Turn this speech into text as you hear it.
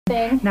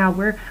thing. Now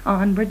we're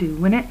on. We're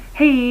doing it.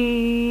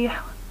 Hey.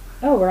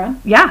 Oh, we're on?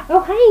 Yeah.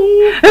 Oh,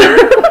 hi.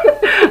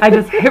 I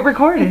just hit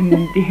record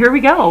and here we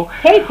go.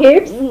 Hey,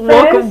 peeps.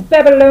 Friends,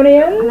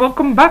 Babylonians.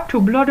 Welcome back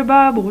to Bloody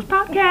Bibles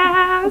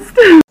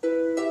podcast.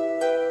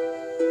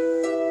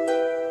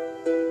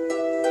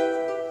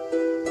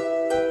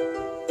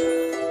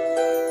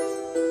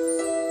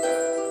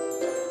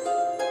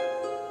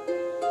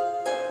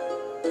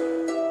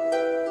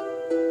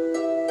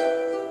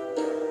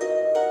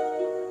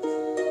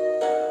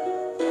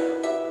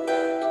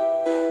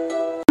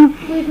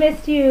 We've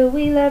missed you.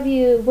 We love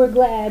you. We're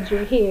glad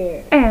you're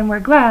here. And we're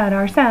glad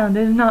our sound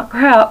is not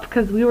crap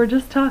because we were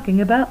just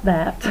talking about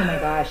that. Oh my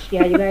gosh.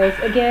 Yeah, you guys.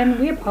 Again,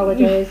 we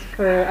apologize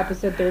for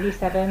episode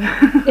 37.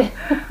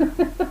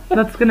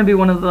 That's going to be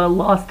one of the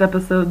lost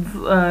episodes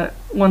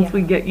once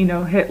we get,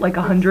 hit like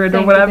 100 or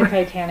Sank whatever. with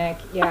the Titanic.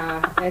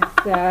 Yeah, it's...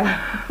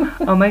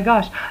 Oh my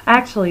gosh.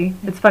 Actually,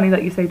 it's funny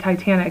that you say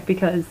Titanic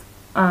because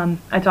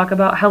I talk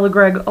about Hella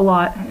Greg a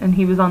lot, and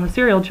he was on the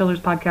Serial Chillers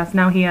podcast.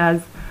 Now he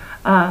has...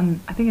 I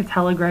think it's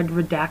Hella Greg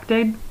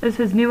Redacted is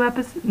his new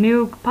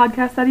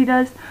podcast that he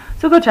does.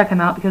 So go check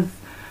him out because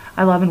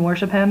I love and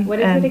worship him.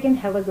 What is it again?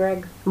 Hella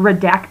Greg?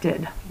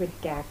 Redacted.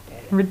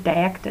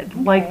 Redacted.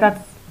 Okay. Like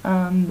that's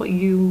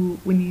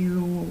when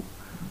you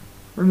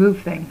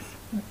remove things.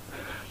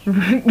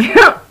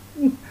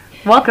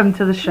 Welcome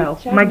to the show.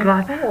 My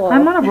God,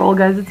 I'm on a roll,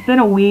 guys. It's been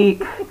a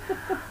week.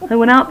 I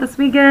went out this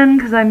weekend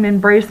because I'm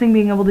embracing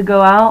being able to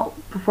go out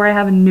before I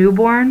have a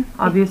newborn.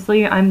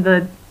 Obviously, I'm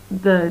the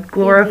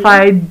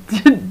glorified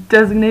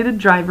designated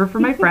driver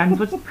for my friends,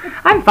 which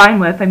I'm fine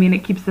with. I mean,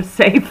 it keeps us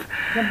safe.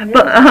 100%.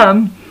 But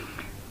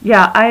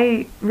yeah,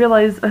 I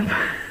realize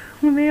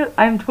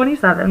I'm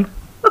 27,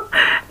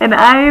 and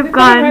I've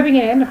gone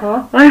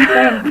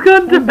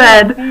to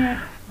bed.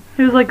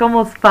 It was like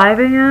almost 5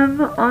 a.m.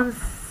 on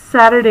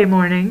Saturday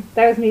morning.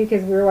 That was me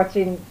because we were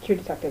watching True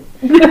Detective.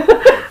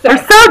 They're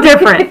so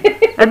different.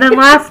 And then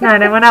last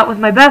night I went out with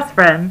my best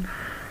friend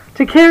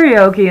to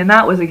karaoke, and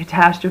that was a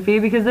catastrophe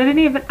because I didn't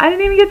even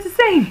get to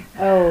sing.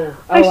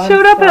 I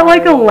showed up at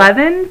like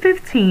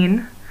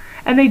 11:15,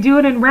 and they do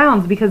it in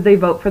rounds because they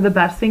vote for the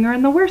best singer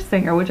and the worst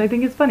singer, which I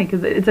think is funny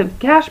because it's a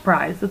cash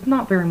prize. It's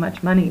not very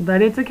much money,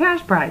 but it's a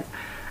cash prize.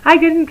 I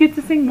didn't get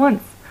to sing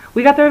once.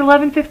 We got there at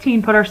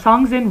 11:15, put our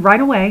songs in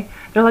right away.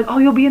 They're like, "Oh,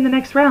 you'll be in the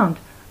next round."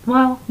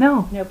 Well,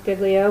 no. Nope,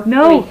 diddly-o.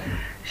 No.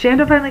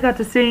 Shanda finally got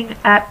to sing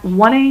at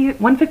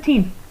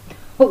 1:15.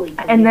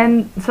 And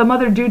then some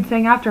other dude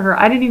sang after her.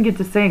 I didn't even get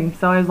to sing,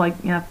 so I was like,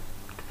 yeah,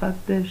 fuck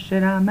this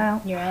shit, I'm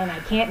out. You're in, I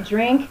can't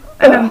drink.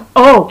 And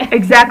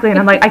exactly. And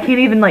I'm like, I can't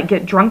even like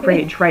get drunk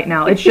rage right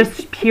now. It's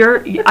just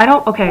pure, I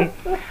don't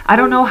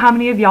know how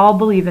many of y'all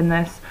believe in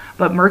this,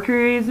 but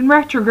Mercury is in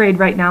retrograde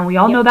right now. We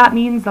all know that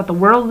means that the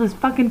world is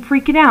fucking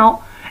freaking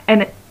out.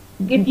 And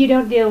if you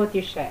don't deal with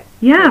your shit.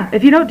 Yeah,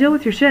 if you don't deal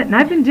with your shit. And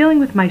I've been dealing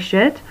with my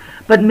shit,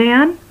 but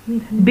man,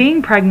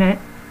 being pregnant,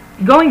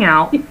 going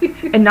out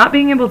and not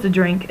being able to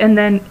drink and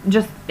then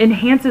just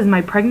enhances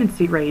my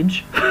pregnancy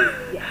rage.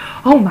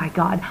 Oh my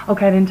God.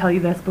 Okay, I didn't tell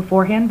you this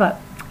beforehand, but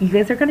you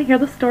guys are going to hear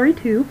the story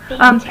too.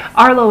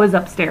 Arlo is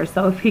upstairs,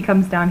 so if he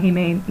comes down, he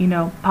may,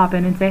 pop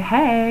in and say,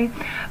 hey.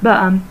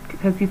 But,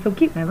 because he's so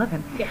cute and I love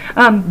him.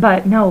 Yeah.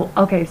 But no,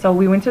 okay, so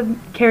we went to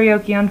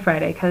karaoke on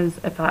Friday because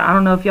I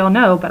don't know if y'all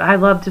know, but I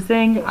love to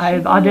sing. Yes,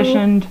 I've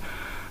auditioned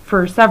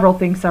for several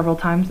things several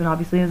times and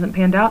obviously hasn't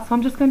panned out, so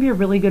I'm just going to be a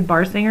really good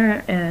bar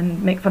singer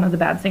and make fun of the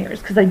bad singers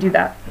because I do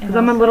that. Because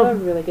I'm a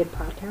really good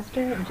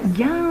podcaster.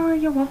 Yeah,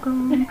 you're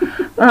welcome.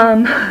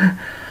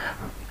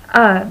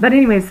 But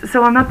anyways,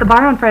 so I'm at the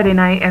bar on Friday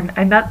night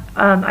and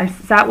I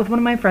sat with one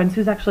of my friends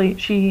who's actually,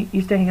 she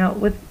used to hang out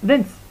with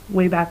Vince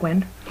way back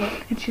when.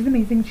 And she's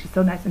amazing, she's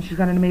so nice, and she's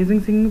got an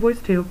amazing singing voice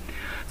too.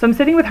 So I'm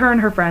sitting with her and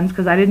her friends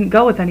because I didn't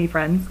go with any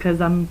friends because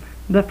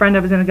the friend I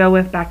was going to go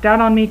with backed out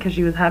on me because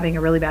she was having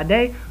a really bad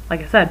day.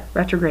 Like I said,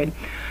 retrograde.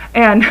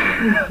 And so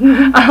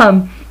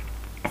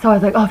I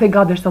was like, oh, thank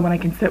God there's someone I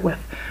can sit with.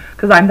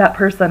 Because I'm that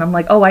person. I'm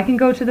like, oh, I can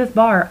go to this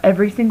bar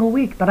every single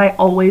week. But I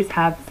always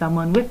have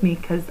someone with me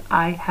because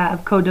I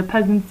have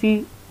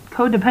codependency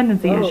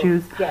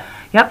issues. Yes.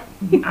 Yep.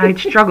 I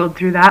struggled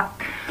through that.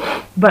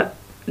 But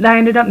I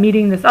ended up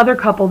meeting this other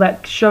couple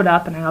that showed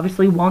up. And I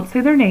obviously won't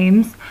say their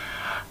names.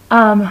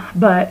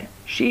 But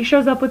she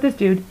shows up with this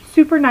dude.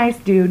 Super nice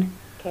dude.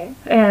 Okay.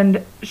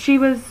 And she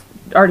was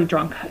already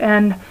drunk.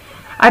 And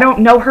I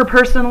don't know her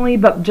personally,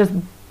 but just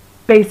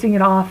basing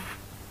it off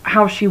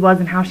how she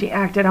was and how she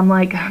acted, I'm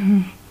like,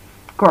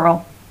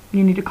 girl,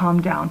 you need to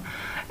calm down.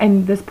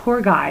 And this poor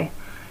guy,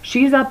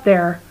 she's up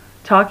there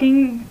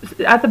talking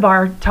at the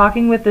bar,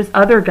 talking with this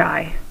other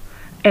guy.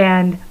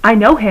 And I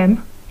know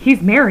him.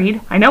 He's married.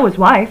 I know his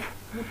wife.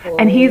 Oh.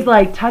 And he's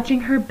like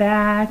touching her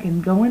back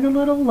and going a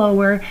little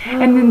lower.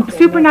 And then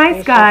super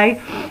nice guy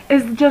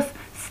is just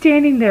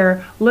standing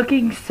there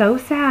looking so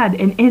sad.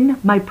 And in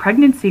my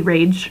pregnancy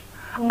rage,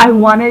 I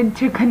wanted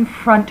to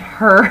confront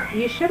her.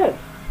 You should have.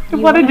 I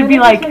wanted to be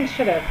like,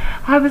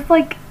 I was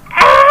like,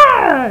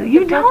 ah!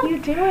 you fuck you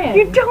don't, doing?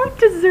 you don't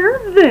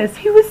deserve this.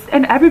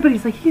 And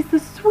everybody's like, he's the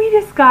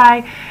sweetest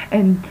guy.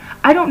 And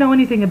I don't know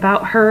anything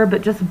about her,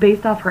 but just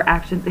based off her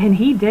actions, and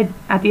he did,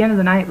 at the end of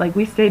the night, like,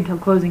 we stayed till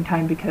closing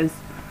time because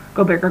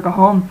go big or go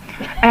home.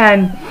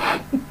 And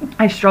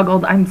I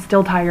struggled. I'm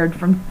still tired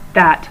from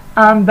that.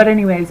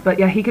 But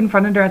yeah, he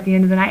confronted her at the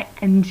end of the night,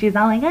 and she's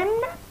all like, I'm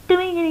not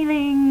doing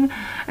anything.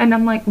 And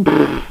I'm like,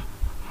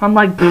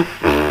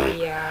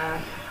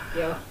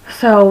 Yeah.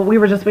 So we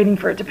were just waiting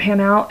for it to pan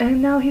out,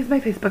 and now he's my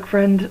Facebook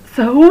friend.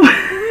 So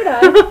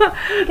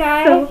Hey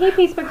guy. So- Hey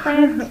Facebook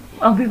friend.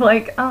 I'll be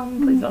like,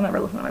 please don't ever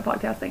listen to my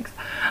podcast, thanks.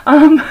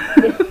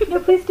 No,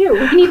 please do.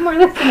 We need more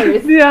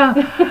listeners.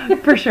 Yeah,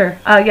 for sure.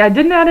 Yeah, I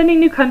didn't add any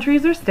new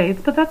countries or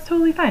states, but that's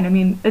totally fine. I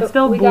mean, it's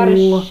still We got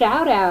a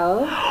shout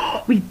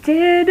out. We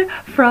did,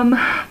 from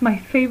my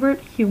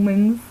favorite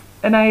humans,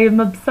 and I am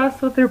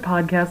obsessed with their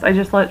podcast. I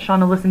just let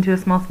Shauna listen to a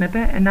small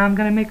snippet, and now I'm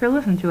going to make her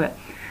listen to it.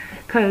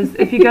 Because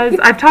if you guys,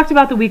 I've talked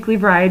about the weekly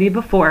variety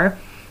before.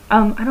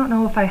 I don't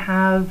know if I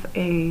have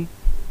a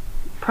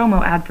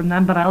promo ad from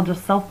them, but I'll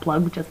just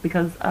self-plug just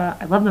because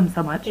I love them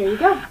so much. There you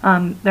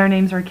go. Their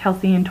names are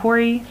Kelsey and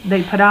Tori.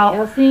 They put out...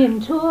 Kelsey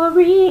and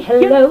Tori,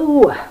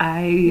 hello.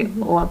 I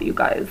love you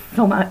guys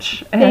so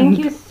much. Thank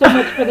you so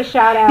much for the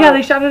shout out. Yeah,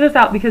 they shouted us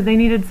out because they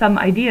needed some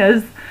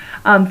ideas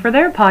for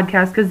their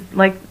podcast because,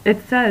 like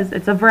it says,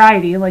 it's a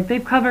variety. Like,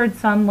 they've covered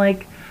some,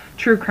 like,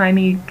 true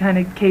crimey kind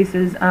of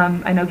cases.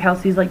 I know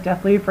Kelsey's, like,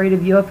 deathly afraid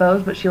of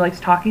UFOs, but she likes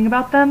talking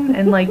about them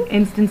and, like,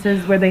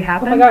 instances where they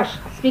happen. Oh my gosh,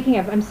 speaking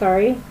of, I'm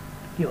sorry,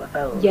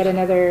 UFOs. yet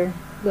another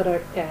little,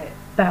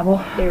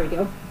 Babble. there we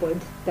go,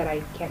 words that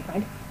I can't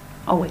find.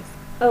 Always.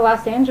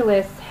 Los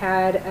Angeles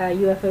had a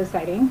UFO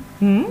sighting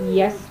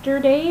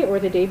yesterday or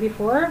the day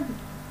before,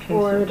 Okay,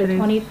 or so the today's-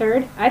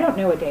 23rd. I don't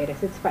know what day it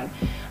is, it's fine.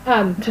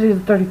 Today's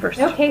the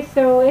 31st. Okay,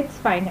 so it's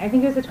fine. I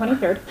think it was the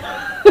 23rd.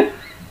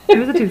 It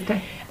was a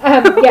Tuesday.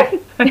 Yeah,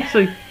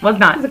 Actually, was it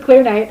not. was a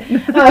clear night.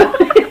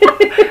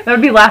 That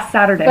would be last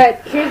Saturday. But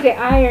here's the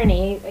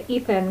irony.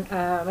 Ethan,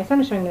 my son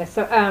is showing me this.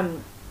 So,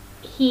 and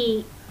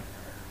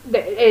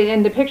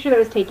the picture that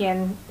was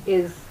taken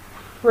is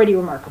pretty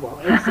remarkable.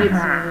 It's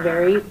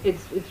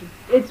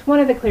one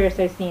of the clearest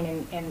I've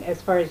seen in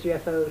as far as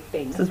UFO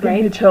things, This is giving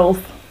me right? chills.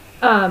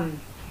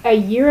 A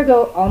year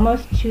ago,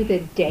 almost to the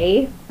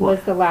day,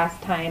 was the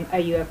last time a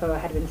UFO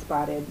had been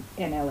spotted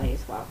in LA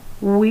as well.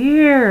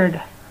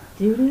 Weird.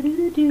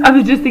 Do-do-do-do-do. I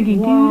was just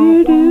thinking.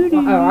 I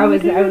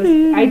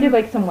did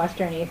like some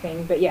westerny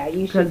thing, but yeah,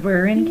 you should. Because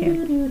we're in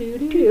Canada.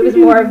 Do-do-do-do-do. It was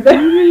more of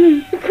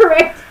the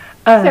correct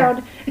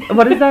sound.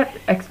 What is that?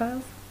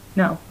 X-Files?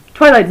 No.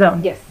 Twilight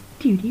Zone. Yes.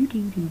 But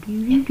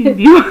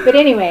But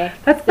anyway,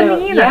 That's so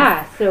bananas.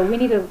 yeah, so we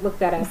need to look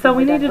that up. So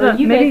we when we're need done. to Or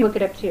you maybe- guys look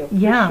it up too. for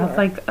yeah, sure. it's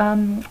like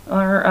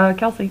or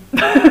Kelsey.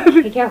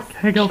 Hey, Kels.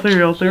 Hey,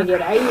 Kelsey out there.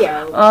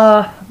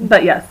 Check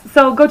But yes,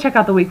 so go check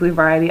out the Weekly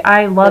Variety.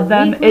 I love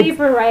them.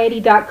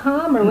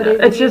 Weeklyvariety.com or what is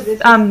It's just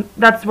it's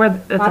that's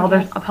where it's all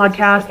their Podcast.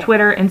 podcast, Okay.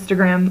 Twitter,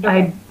 Instagram.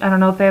 Okay. I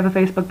don't know if they have a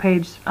Facebook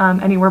page.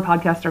 Anywhere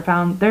podcasts are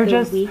found. They're the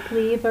just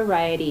Weekly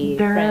Variety.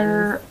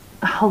 they're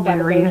friends,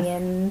 hilarious.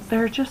 Babylonians.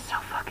 They're just so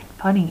fucking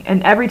funny.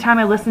 And every time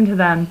I listen to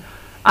them,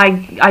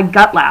 I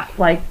gut laugh.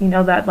 Like, you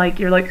know that, like,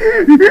 you're like,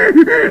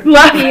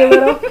 laugh. Pee a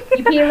little?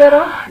 You pee a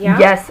little? Yeah?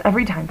 Yes,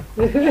 every time.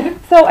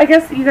 So I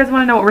guess you guys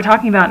want to know what we're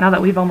talking about now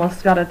that we've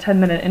almost got a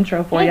 10-minute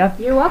intro for you.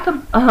 You're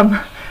welcome. We and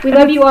love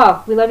it's- you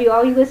all. We love you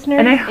all, you listeners.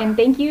 And And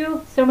thank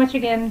you so much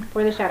again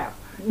for the shout out.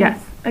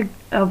 Yes.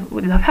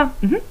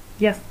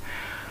 Yes.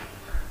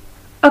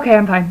 Okay,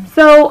 I'm fine.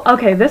 So,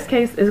 okay, this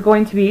case is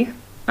going to be,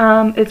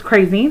 it's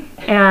crazy,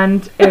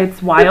 and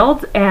it's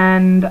wild,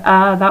 and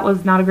that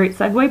was not a great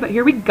segue, but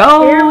here we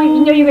go.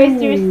 You guys,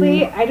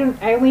 seriously, I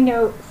only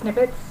know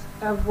snippets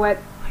of what.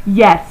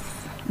 Yes,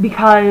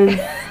 because,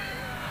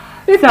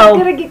 It's So-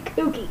 gonna get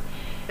kooky.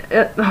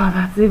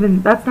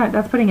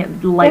 that's putting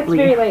it lightly.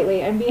 That's very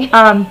lightly. I mean,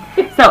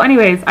 So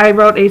anyways, I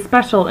wrote a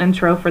special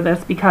intro for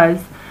this because,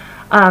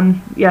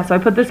 so I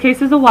put this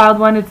case as a wild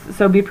one,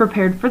 so be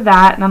prepared for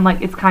that, and I'm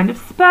like, it's kind of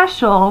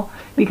special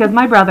because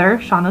my brother,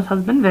 Shauna's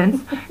husband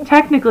Vince,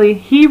 technically,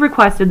 he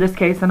requested this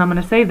case, and I'm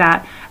going to say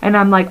that, and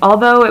I'm like,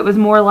 although it was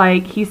more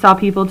like he saw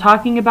people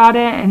talking about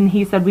it, and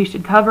he said we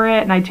should cover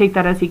it, and I take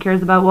that as he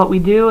cares about what we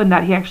do, and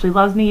that he actually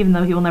loves me, even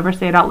though he will never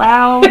say it out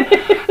loud.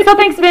 So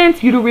thanks,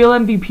 Vince, you're the real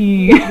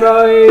MVP.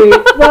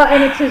 right. Well,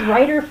 and it's his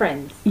writer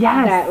friends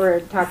Yes. that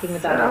we're talking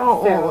about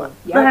it. So,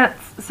 yeah.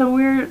 So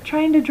we're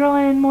trying to draw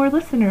in more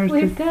listeners.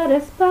 We've got a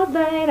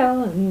spotlight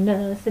on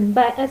us, and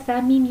by us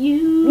I mean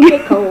you,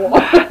 Nicole.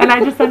 And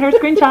I just send her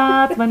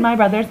screenshots when my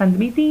brother sends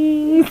me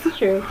things. It's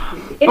true.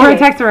 Or I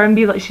text her and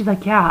be like, she's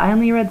like, yeah, I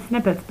only read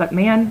snippets, but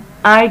man,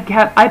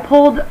 I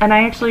pulled, and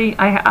I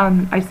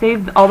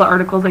saved all the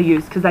articles I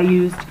used, because I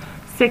used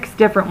 6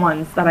 different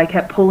ones that I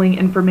kept pulling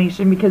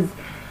information, because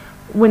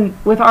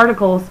with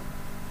articles,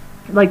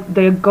 like,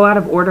 they go out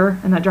of order,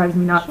 and that drives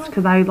me nuts,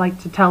 because I like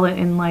to tell it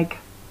in, like,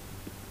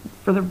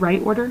 for the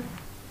right order.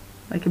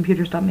 My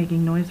computer stopped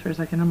making noise for a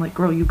second. I'm like,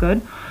 girl, you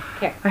good?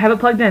 Okay. I have it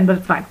plugged in, but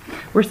it's fine.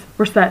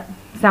 We're set.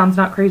 Sounds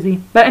not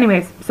crazy. But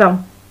anyways,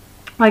 so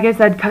like I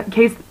said,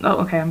 case. Oh,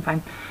 okay, I'm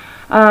fine.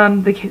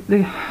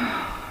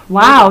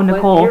 Wow,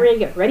 Nicole. Here we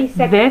go. Ready,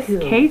 set, This go.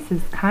 case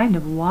is kind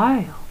of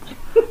wild.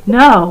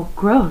 No,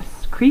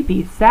 gross,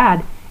 creepy,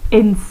 sad,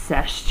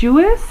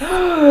 incestuous.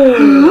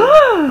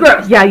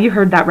 Gross. Yeah, you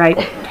heard that right.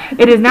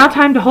 It is now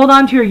time to hold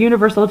on to your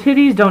universal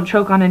titties. Don't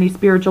choke on any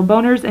spiritual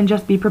boners, and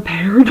just be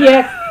prepared.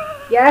 Yes.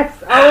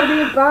 Yes, all of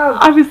the above.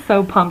 I was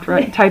so pumped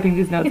typing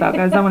these notes out,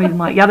 guys. I won't even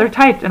lie. Yeah, they're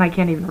typed, and I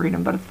can't even read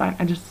them, but it's fine.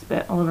 I just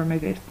spit all over my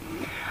face.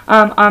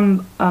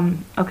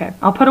 Okay.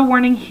 I'll put a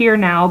warning here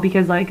now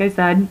because, like I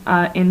said,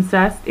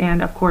 incest,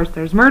 and of course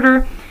there's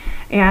murder,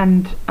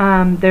 and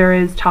there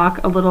is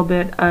talk a little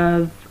bit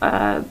of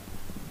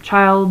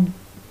child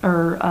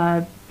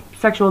or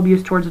sexual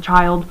abuse towards a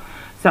child.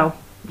 So,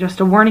 just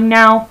a warning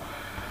now.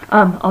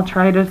 I'll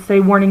try to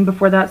say warning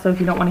before that, so if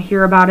you don't want to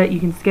hear about it, you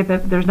can skip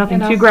it. There's nothing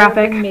too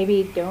graphic.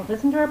 Maybe don't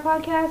listen to our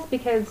podcast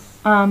because...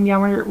 Yeah,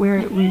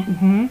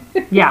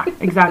 yeah,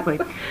 exactly.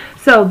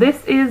 So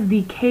this is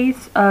the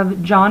case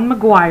of John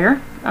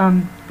McGuire.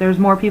 There's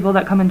more people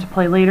that come into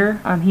play later.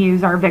 He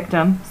is our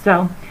victim,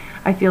 so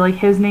I feel like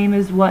his name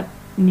is what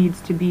needs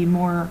to be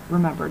more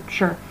remembered.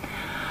 Sure.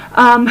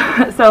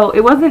 So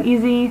it wasn't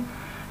easy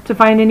to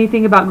find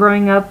anything about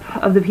growing up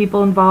of the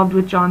people involved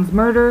with John's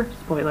murder.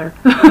 Spoiler.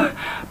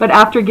 But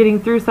after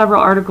getting through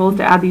several articles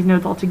to add these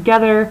notes all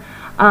together,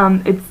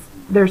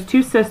 there's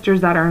two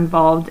sisters that are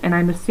involved, and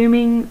I'm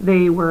assuming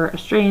they were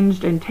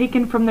estranged and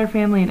taken from their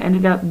family and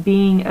ended up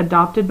being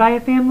adopted by a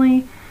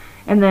family.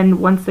 And then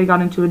once they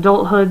got into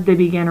adulthood, they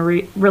began a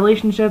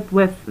relationship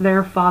with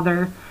their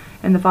father,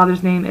 and the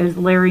father's name is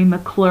Larry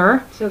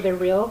McGuire. So their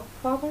real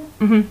father?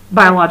 Mm-hmm.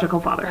 Biological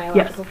father.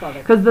 Biological yes. father.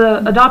 Because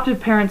the adoptive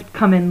parents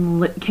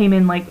came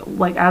in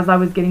like as I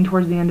was getting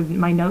towards the end of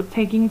my note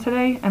taking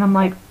today, and I'm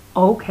like,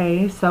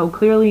 okay, so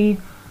clearly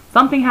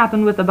something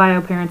happened with the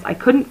bio parents. I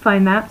couldn't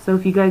find that, so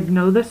if you guys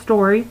know the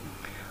story,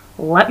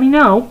 let me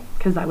know,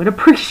 because I would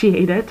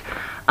appreciate it.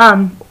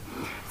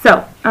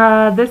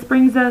 This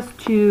brings us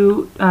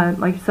to,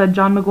 like I said,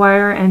 John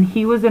McGuire, and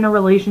he was in a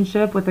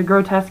relationship with a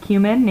grotesque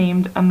human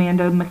named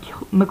Amanda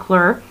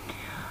McGuire.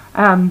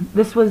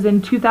 This was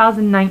in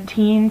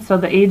 2019, so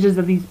the ages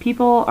of these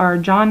people are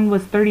John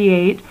was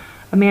 38,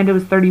 Amanda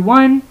was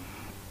 31,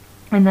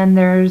 and then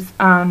there's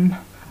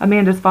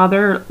Amanda's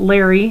father,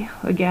 Larry,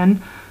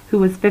 again, who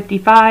was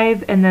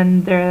 55, and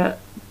then the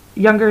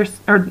younger,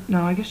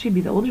 I guess she'd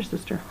be the older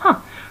sister.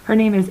 Her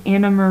name is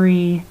Anna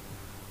Marie.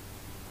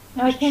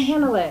 No, I can't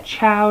handle it.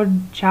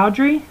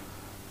 Chowdhury?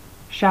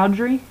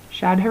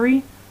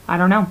 I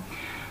don't know.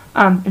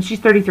 And she's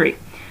 33.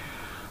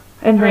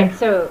 And Alright,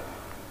 so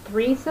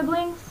 3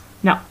 siblings?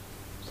 No.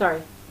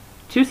 Sorry.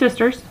 2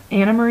 sisters,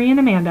 Anna Marie and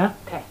Amanda.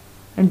 Okay.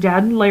 And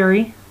dad,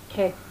 Larry.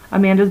 Okay.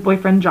 Amanda's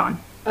boyfriend, John.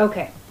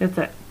 Okay. That's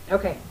it.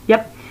 Okay.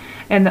 Yep.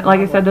 And like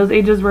I said, those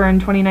ages were in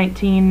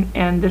 2019,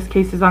 and this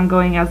case is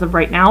ongoing as of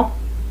right now.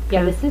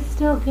 Yeah, this is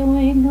still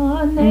going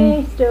on.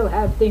 They still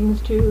have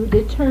things to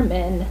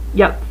determine.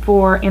 Yep,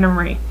 for Anna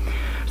Marie.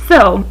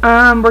 So,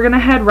 we're going to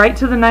head right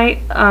to the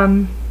night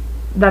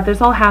that this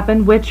all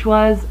happened, which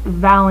was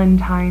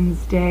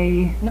Valentine's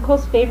Day.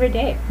 Nicole's favorite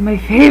day. My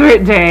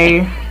favorite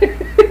day.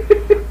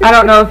 I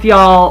don't know if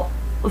y'all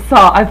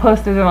saw, I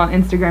posted it on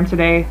Instagram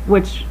today,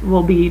 which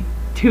will be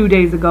 2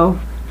 days ago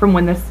from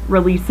when this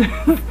releases.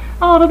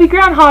 Oh, it'll be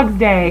Groundhog's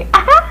Day.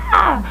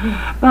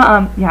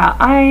 But,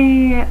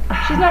 yeah,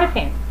 She's not a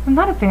fan. I'm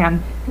not a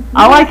fan.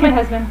 I like my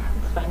husband.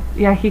 It's fine.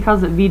 Yeah, he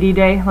calls it VD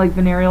Day, like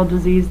Venereal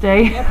Disease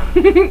Day. Yep.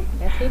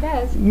 Yes, he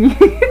does.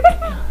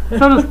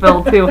 So does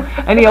Phil, too.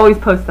 And he always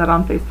posts that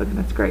on Facebook, and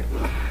it's great.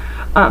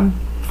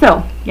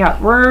 So, yeah,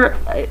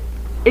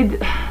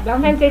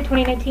 Valentine's Day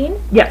 2019?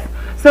 Yes.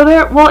 So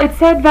it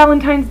said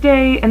Valentine's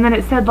Day, and then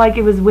it said, like,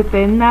 it was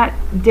within that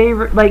day,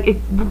 like, it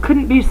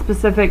couldn't be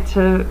specific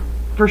to,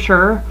 for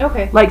sure.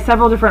 Okay. Like,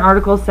 several different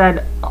articles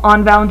said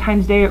on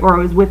Valentine's Day, or it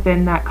was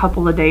within that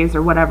couple of days,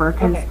 or whatever,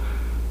 because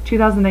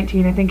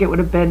 2019, I think it would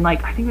have been,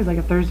 like, I think it was like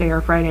a Thursday or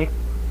a Friday,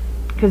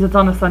 because it's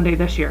on a Sunday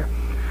this year.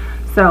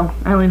 So,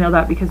 I only know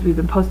that because we've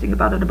been posting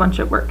about it a bunch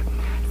at work.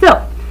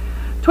 So,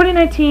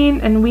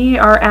 2019, and we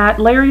are at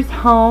Larry's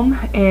home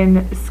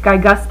in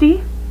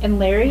Skygusty. And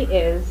Larry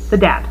is... The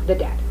dad. The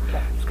dad.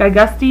 Okay.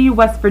 Skygusty,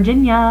 West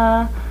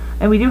Virginia.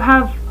 And we do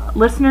have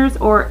listeners,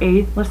 or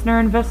a listener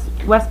in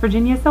West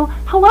Virginia, so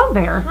hello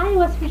there. Hi,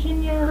 West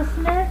Virginia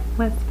listener.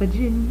 West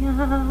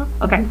Virginia.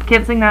 Okay,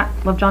 can't sing that.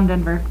 Love John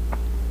Denver.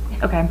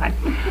 Okay, I'm fine.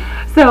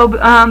 So,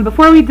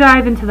 before we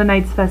dive into the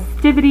night's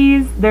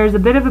festivities, there's a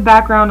bit of a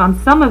background on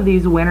some of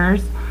these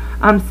winners.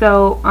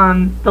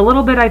 The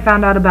little bit I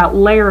found out about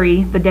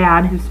Larry, the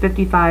dad, who's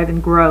 55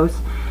 and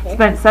gross,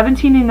 spent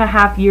 17 and a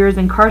half years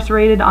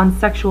incarcerated on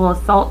sexual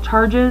assault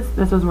charges.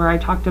 This is where I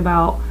talked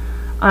about,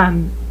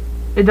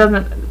 it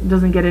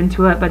doesn't get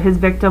into it, but his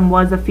victim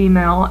was a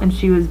female, and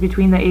she was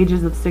between the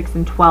ages of 6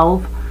 and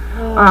 12.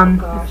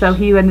 So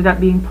he ended up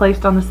being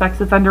placed on the sex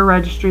offender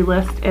registry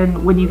list,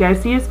 and when you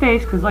guys see his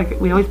face, because like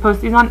we always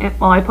post these on,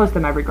 well, I post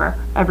them everywhere.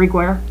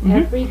 Everywhere.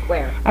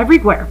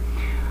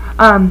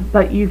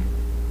 But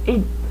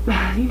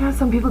you know,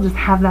 some people just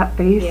have that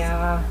face.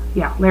 Yeah.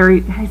 Yeah,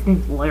 Larry. His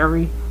name's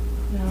Larry.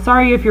 No.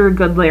 Sorry if you're a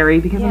good Larry,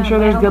 because I'm sure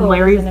my there's good uncle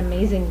Larrys. is an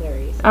amazing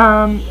Larry.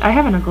 I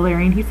have an Uncle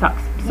Larry, and he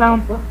sucks. So,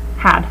 Okay, well,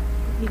 had.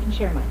 you can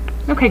share mine.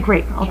 Okay,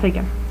 great. I'll take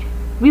him.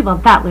 We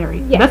love that Larry.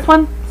 Yes. This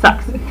one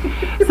sucks.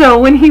 So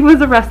when he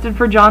was arrested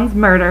for John's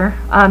murder,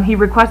 he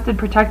requested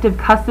protective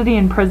custody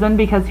in prison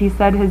because he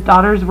said his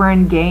daughters were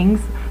in gangs,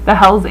 the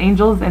Hells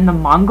Angels and the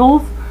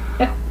Mongols.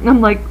 Yeah.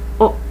 I'm like,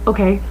 oh,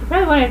 okay. You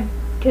probably wanted,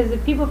 because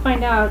if people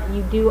find out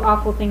you do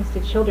awful things to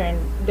children,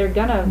 they're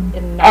gonna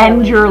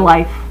End your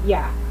life.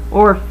 Yeah.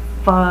 Or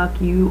fuck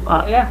you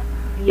up. Yeah.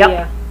 Yep.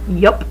 Yeah.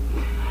 Yep.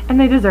 And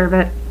they deserve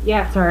it.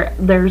 Yeah. Sorry,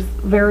 there's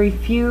very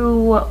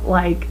few,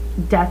 like,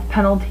 death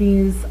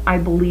penalties I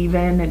believe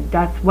in, and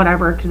death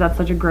whatever, because that's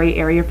such a gray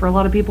area for a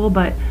lot of people,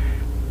 but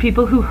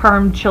people who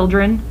harm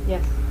children,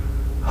 Yes.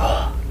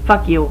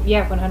 fuck you.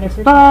 Yeah,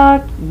 100%.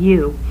 Fuck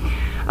you.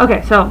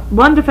 Okay, so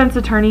one defense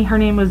attorney, her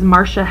name was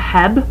Marcia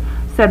Hebb,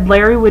 said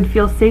Larry would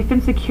feel safe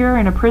and secure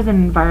in a prison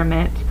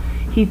environment.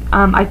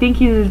 I think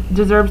he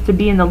deserves to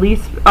be in the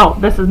least,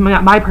 this is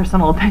my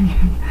personal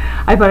opinion,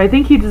 but I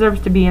think he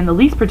deserves to be in the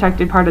least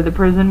protected part of the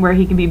prison where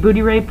he can be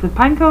booty raped with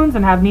pine cones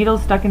and have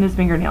needles stuck in his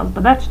fingernails.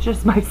 But that's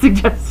just my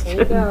suggestion.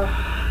 There you go.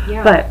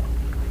 Yeah. But,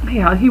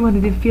 yeah, he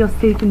wanted to feel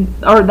safe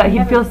or that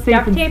he'd feel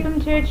safe Duct tape him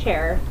to a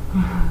chair,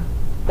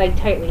 like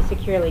tightly,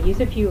 securely. Use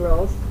a few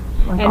rolls.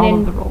 like and all then,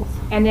 of the rolls.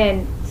 And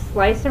then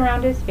slice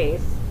around his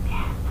face,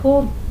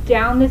 pull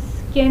down the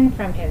skin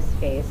from his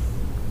face,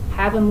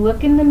 have him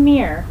look in the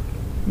mirror,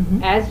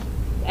 Mm-hmm.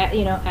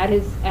 at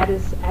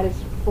his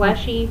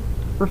fleshy,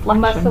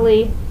 Reflection.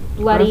 muscly,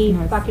 bloody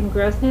Grossness. fucking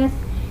grossness,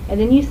 and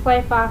then you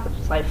slice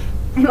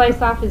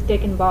off his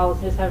dick and balls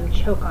and just have him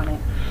choke on it.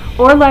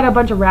 Or let a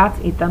bunch of rats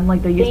eat them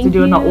like they used to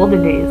do in the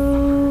olden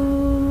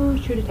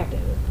days. True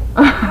Detective.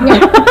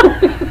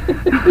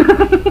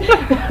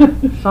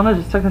 Shauna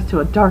just took us to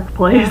a dark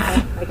place.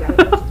 I got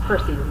it.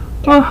 First season.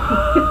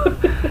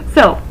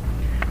 So,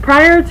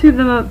 prior to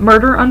the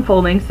murder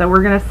unfolding, so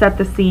we're going to set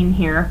the scene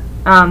here.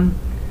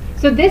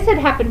 So this had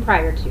happened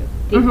prior to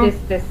Mhm.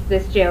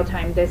 this jail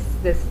time, this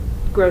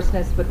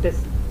grossness with this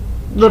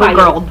Little child.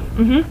 girl.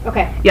 Mm-hmm.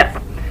 Okay. Yes.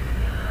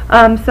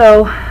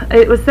 So,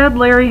 it was said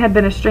Larry had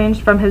been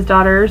estranged from his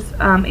daughters.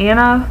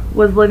 Anna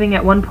was living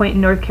at one point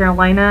in North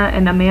Carolina,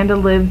 and Amanda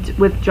lived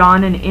with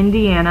John in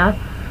Indiana.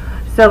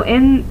 So,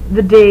 in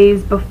the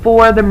days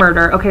before the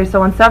murder,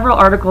 so on several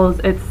articles,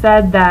 it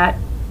said that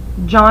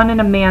John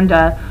and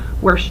Amanda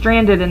were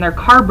stranded and their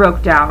car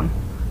broke down.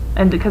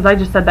 And because I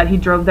just said that he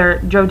drove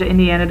to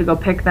Indiana to go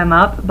pick them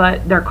up,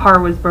 but their car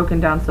was broken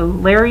down. So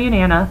Larry and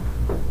Anna,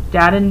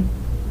 dad and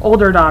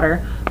older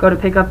daughter, go to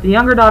pick up the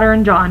younger daughter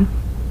and John,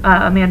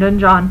 Amanda and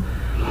John,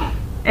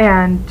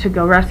 and to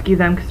go rescue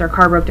them because their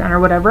car broke down or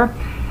whatever.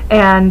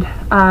 And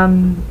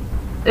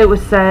it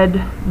was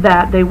said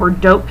that they were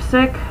dope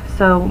sick,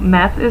 so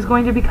meth is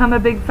going to become a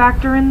big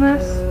factor in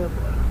this.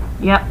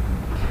 Yep.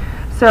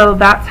 So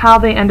that's how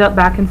they end up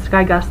back in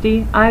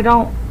Skygusty. I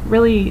don't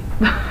really,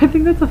 I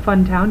think that's a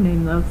fun town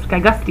name though,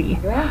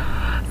 Skygusty. Yeah.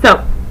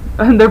 So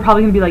they're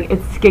probably gonna be like,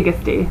 it's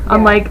Skigusty. Yeah.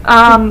 I'm like,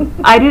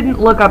 I didn't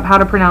look up how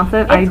to pronounce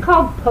it. It's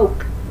called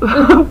Poke.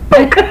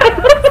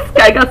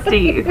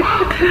 Skygusty.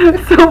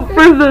 So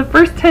for the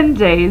first 10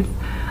 days,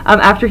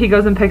 after he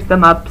goes and picks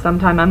them up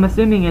sometime, I'm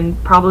assuming in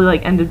probably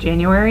like end of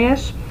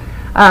January-ish,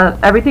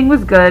 everything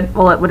was good.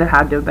 Well, it would have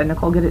had to have been.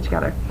 Nicole, get it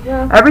together.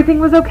 Yeah. Everything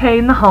was okay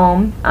in the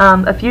home.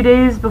 A few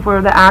days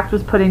before the act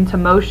was put into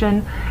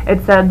motion,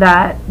 it said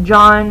that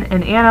John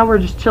and Anna were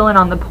just chilling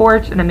on the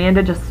porch, and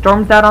Amanda just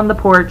storms out on the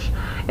porch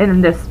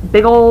in this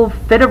big old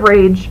fit of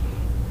rage.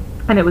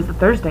 And it was a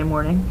Thursday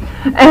morning.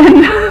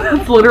 And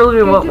that's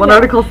literally what one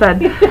article said.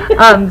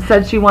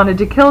 Said she wanted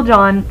to kill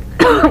John.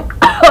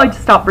 I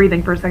just stopped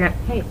breathing for a second.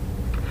 Hey.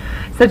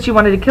 Said she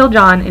wanted to kill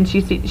John, and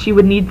she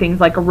would need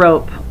things like a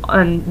rope,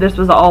 and this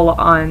was all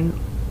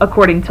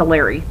according to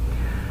Larry.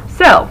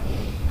 So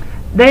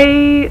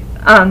the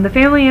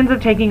family ends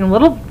up taking a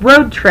little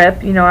road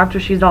trip, after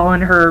she's all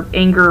in her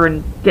anger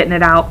and getting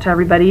it out to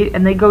everybody,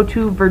 and they go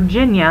to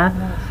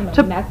Virginia.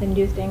 Some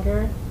meth-induced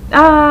anger.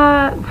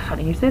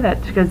 Funny you say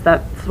that, because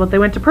that's what they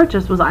went to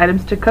purchase, was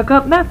items to cook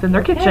up meth in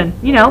their kitchen.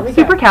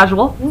 Super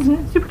casual.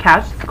 Mm-hmm. Super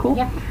cash. It's cool.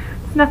 Yeah.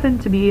 It's nothing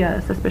to be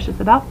suspicious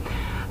about.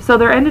 So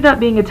there ended up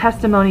being a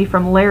testimony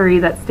from Larry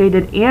that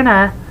stated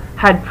Anna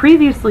had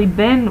previously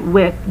been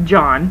with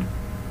John,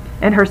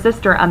 and her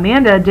sister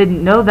Amanda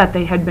didn't know that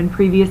they had been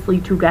previously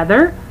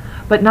together.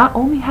 But not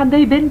only had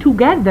they been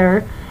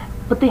together,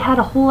 but they had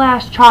a whole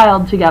ass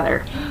child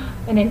together.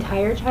 An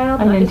entire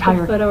child? An not entire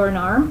just a foot or an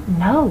arm?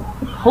 No,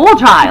 whole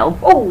child.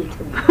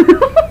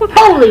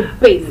 Holy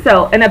baby.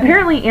 So, and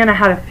apparently Anna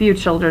had a few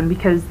children,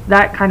 because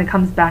that kind of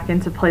comes back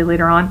into play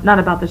later on. Not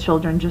about the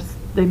children, just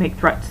they make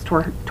threats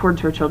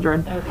towards her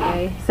children.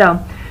 Okay. So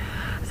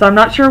So I'm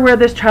not sure where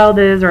this child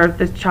is or if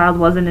this child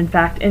wasn't in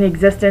fact in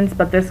existence,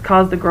 but this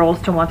caused the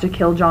girls to want to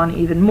kill John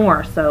even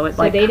more. So it's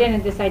they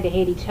didn't decide to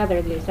hate each other,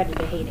 they decided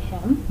to hate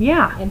him.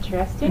 Yeah.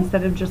 Interesting.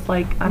 Instead of just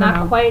like, I don't know.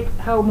 Not quite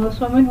how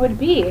most women would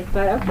be,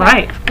 but okay.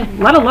 Right.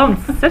 Let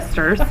alone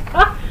sisters.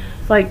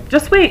 It's like,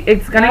 just wait,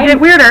 it's going to get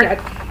weirder.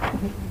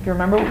 If you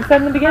remember what we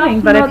said in the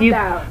beginning, but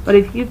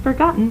if you've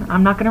forgotten,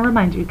 I'm not going to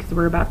remind you because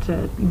we're about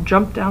to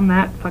jump down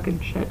that fucking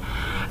shit.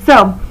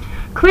 So,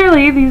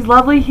 clearly, these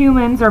lovely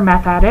humans are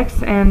meth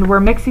addicts and were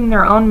mixing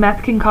their own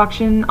meth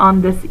concoction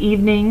on this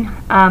evening.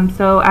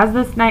 So as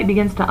this night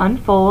begins to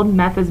unfold,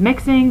 meth is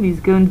mixing. These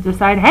goons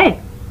decide,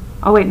 hey,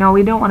 oh wait, no,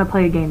 we don't want to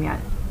play a game yet.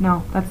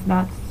 No, that's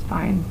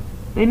fine.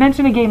 They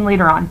mention a game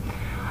later on.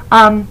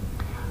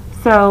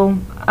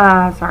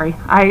 Sorry,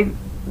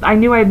 I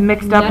knew I'd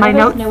mixed up my notes.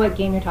 None of us know what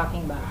game you're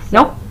talking about. So.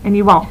 Nope, and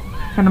you won't.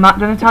 And I'm not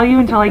going to tell you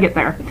until I get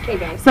there. Okay,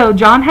 guys. So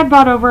John had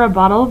brought over a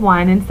bottle of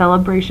wine in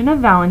celebration of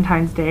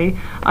Valentine's Day.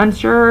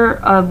 Unsure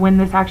of when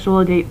this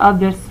actual date of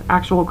this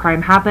actual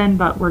crime happened,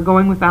 but we're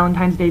going with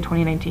Valentine's Day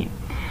 2019.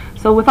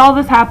 So with all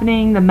this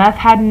happening, the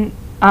meth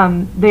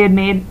they had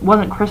made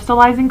wasn't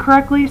crystallizing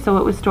correctly, so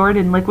it was stored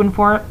in liquid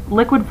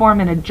form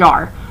in a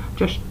jar,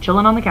 just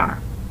chilling on the counter,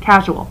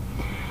 casual.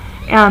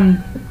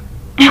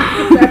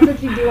 That's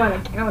what you do on a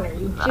counter.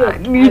 You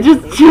chill. You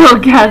just chill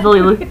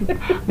casually.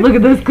 Look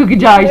at this cookie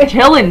jar. He's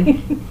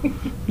chilling.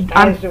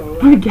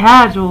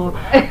 Casual.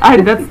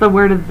 That's the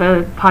word of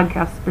the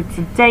podcast for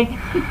today.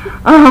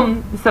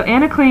 So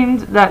Anna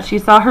claimed that she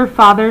saw her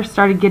father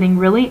started getting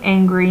really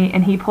angry,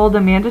 and he pulled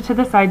Amanda to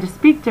the side to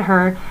speak to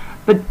her.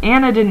 But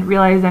Anna didn't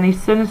realize any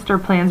sinister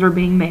plans were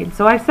being made.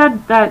 So I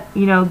said that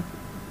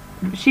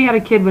she had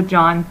a kid with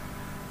John.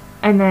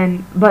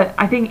 But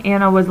I think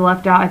Anna was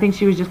left out. I think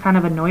she was just kind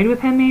of annoyed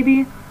with him,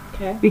 maybe.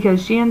 Okay.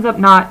 Because she ends up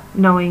not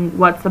knowing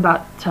what's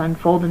about to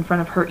unfold in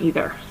front of her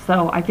either.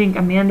 So I think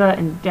Amanda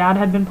and Dad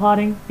had been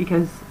plotting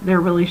because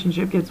their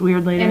relationship gets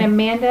weird later. And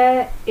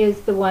Amanda is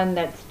the one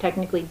that's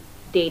technically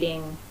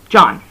dating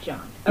John. Okay.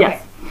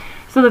 Yes.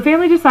 So the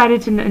family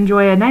decided to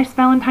enjoy a nice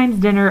Valentine's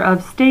dinner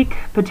of steak,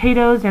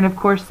 potatoes, and of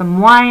course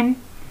some wine.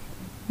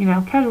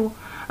 Casual.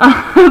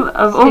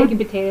 Steak and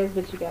potatoes,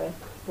 but you gotta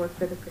work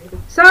for the gravy.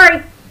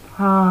 Sorry!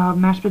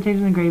 Mashed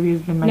potatoes and gravy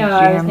has been my jam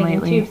lately. No, I was thinking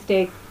lately. 2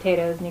 steak,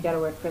 potatoes, and you gotta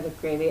work for the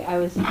gravy. I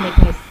was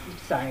making a...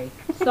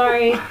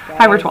 Sorry.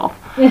 Hi, we're 12.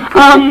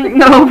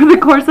 Over the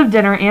course of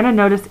dinner, Anna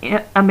noticed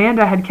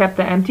Amanda had kept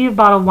the empty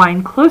bottle of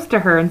wine close to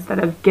her instead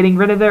of getting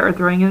rid of it or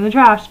throwing it in the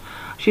trash.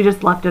 She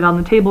just left it on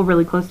the table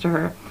really close to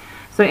her.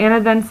 So Anna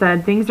then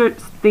said things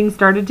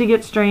started to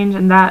get strange,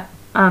 and that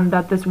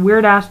this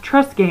weird-ass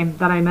trust game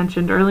that I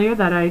mentioned earlier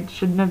that I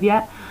shouldn't have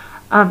yet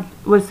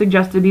was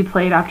suggested to be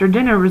played after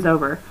dinner was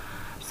over.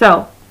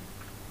 So,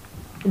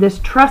 this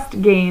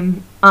trust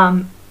game,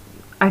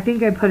 I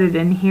think I put it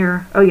in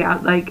here. Oh yeah,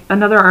 like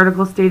another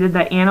article stated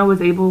that Anna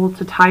was able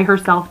to tie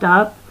herself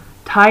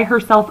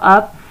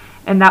up,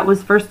 and that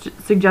was first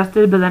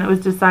suggested, but then it was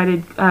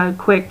decided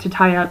quick to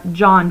tie up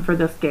John for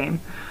this game.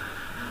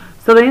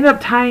 So they ended up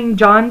tying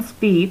John's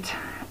feet,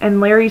 and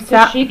Larry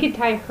sat... So she could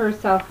tie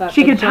herself up.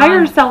 She could tie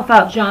herself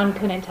up. John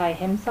couldn't tie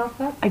himself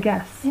up? I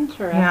guess.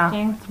 Interesting.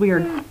 Yeah, it's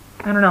weird.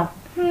 I don't know.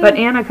 But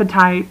Anna could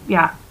tie,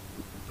 yeah.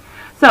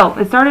 So,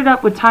 it started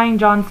up with tying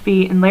John's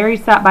feet, and Larry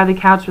sat by the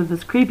couch with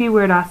this creepy,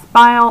 weird-ass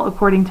smile,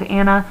 according to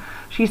Anna.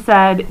 She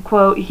said,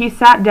 quote, he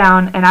sat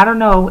down, and I don't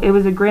know, it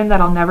was a grin that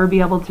I'll never be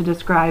able to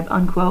describe,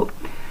 unquote.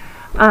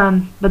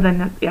 But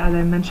then, yeah,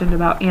 they mentioned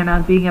about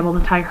Anna being able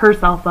to tie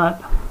herself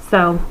up.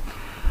 So,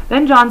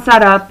 then John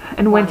sat up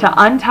and went to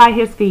untie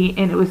his feet,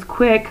 and it was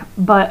quick,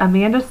 but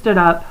Amanda stood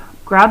up,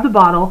 grabbed the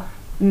bottle,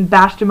 and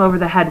bashed him over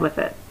the head with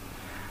it.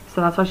 So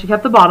that's why she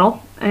kept the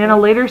bottle. Anna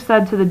later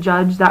said to the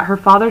judge that her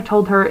father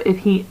told her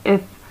if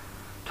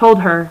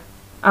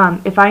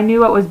I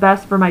knew what was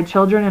best for my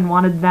children and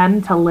wanted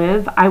them to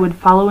live, I would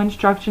follow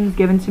instructions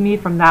given to me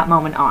from that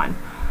moment on.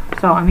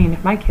 So, I mean,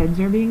 if my kids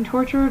are being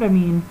tortured, I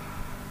mean,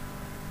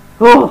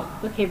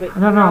 okay, but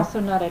you're know. also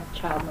not a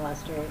child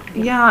molester.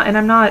 Yeah, and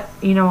I'm not,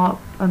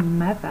 a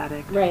meth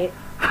addict. Right.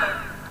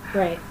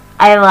 Right.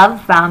 I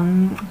love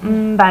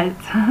some, but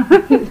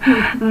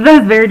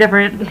that's very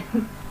different.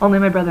 Only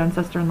my brother and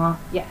sister-in-law.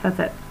 Yeah. That's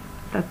it.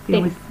 That's the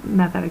only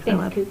meth addicts I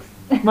love.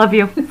 Kooks. Love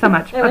you so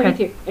much. I love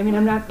you too. I mean,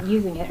 I'm not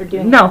using it or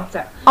doing it. No.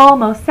 So.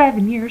 Almost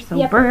 7 years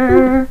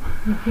sober.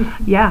 Yep.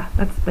 Yeah,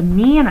 that's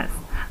bananas.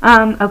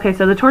 Okay,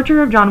 so the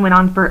torture of John went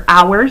on for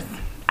hours.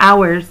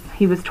 Hours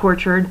he was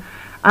tortured.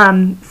 So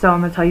I'm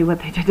going to tell you what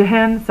they did to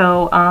him.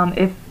 So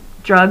if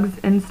drugs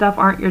and stuff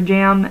aren't your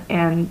jam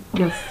and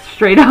just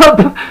straight up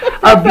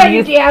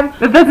abuse.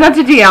 If that's not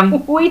your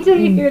jam. Wait till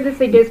you hear the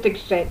sadistic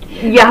shit.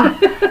 Yeah.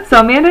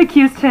 So Amanda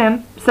accused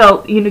him.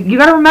 So, you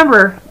got to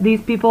remember, these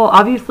people,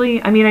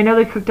 obviously, I mean, I know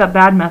they cooked up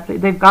bad meth.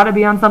 They've got to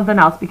be on something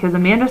else because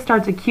Amanda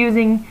starts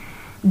accusing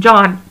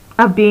John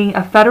of being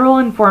a federal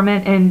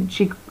informant, and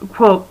she,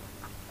 quote,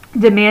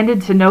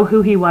 demanded to know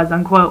who he was,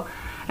 unquote.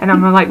 And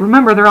I'm like,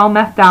 remember, they're all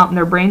methed out and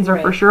their brains are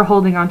for sure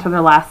holding on to their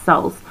last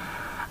cells.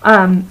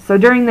 So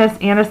during this,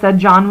 Anna said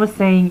John was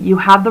saying, "You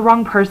have the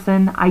wrong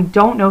person. I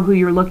don't know who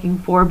you're looking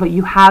for, but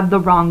you have the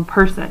wrong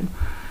person."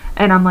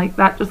 And I'm like,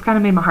 that just kind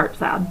of made my heart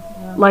sad.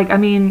 Yeah. Like, I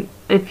mean,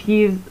 if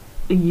he's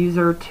a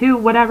user too,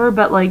 whatever,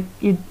 but like,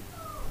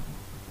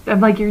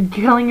 I'm like, you're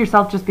killing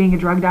yourself just being a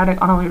drug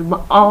addict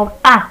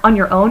on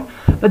your own.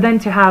 But then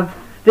to have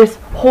this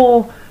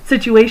whole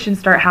situation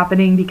start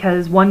happening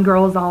because one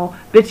girl is all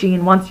bitchy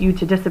and wants you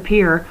to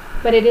disappear.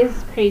 But it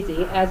is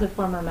crazy. As a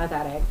former meth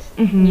addict,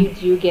 you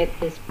do get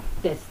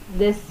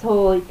this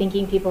whole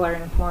thinking people are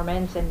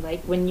informants, and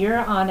like when you're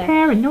on a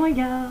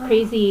paranoia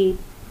crazy,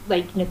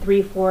 like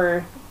 3,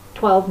 4,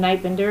 12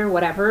 night bender,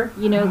 whatever,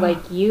 like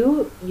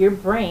your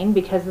brain,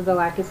 because of the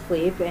lack of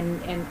sleep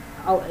and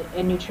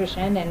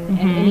nutrition and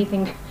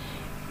anything,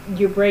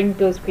 your brain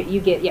goes crazy. You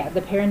get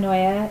the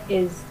paranoia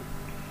is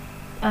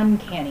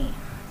uncanny.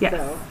 Yes.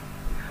 So,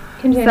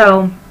 continue.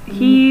 So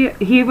he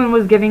even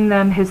was giving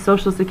them his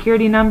social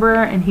security number,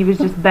 and he was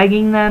just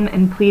begging them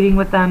and pleading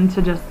with them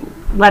to just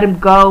let him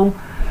go.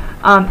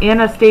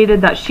 Anna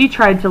stated that she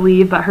tried to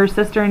leave, but her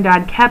sister and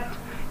dad kept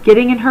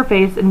getting in her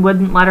face and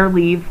wouldn't let her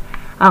leave.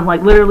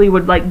 Like literally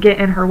would like get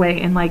in her way.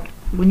 And like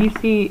when you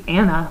see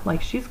Anna,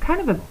 like she's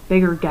kind of a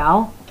bigger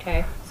gal.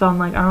 Okay. So I'm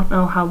like, I don't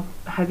know how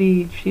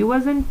heavy she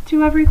was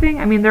into everything.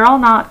 I mean, they're all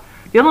not.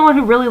 The only one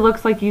who really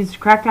looks like he's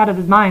cracked out of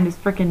his mind is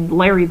freaking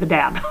Larry the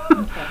dad.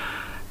 Okay.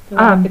 The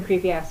one with the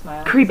creepy ass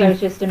smile. Creepy I was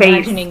just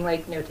imagining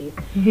like no teeth.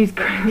 He's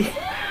crazy.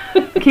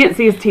 I can't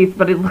see his teeth,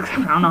 but it looks,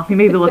 I don't know, he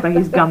maybe look like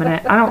he's gumming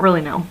it. I don't really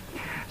know.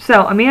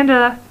 So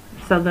Amanda,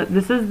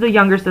 this is the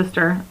younger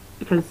sister,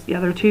 because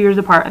they're 2 years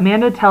apart.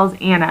 Amanda tells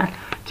Anna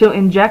to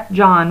inject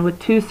John with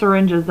 2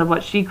 syringes of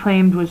what she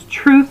claimed was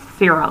truth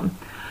serum.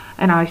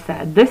 And I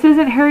said, this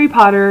isn't Harry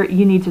Potter,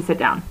 you need to sit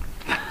down.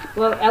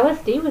 Well,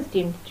 LSD was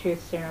deemed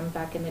truth serum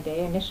back in the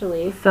day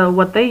initially. So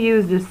what they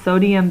used is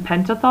sodium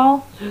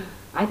pentothal.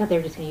 I thought they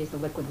were just going to use the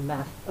liquid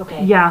meth.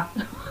 Okay. Yeah.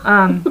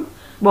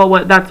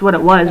 Well, that's what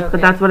it was, Okay.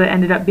 but that's what it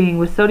ended up being,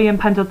 was sodium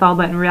pentothal,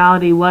 but in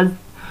reality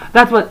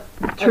that's what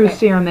truth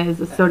serum is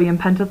sodium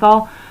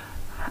pentothal.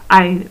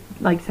 I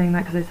like saying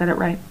that because I said it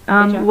right.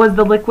 Was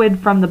the liquid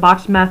from the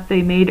botched meth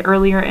they made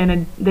earlier,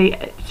 and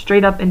they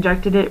straight up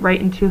injected it right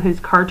into his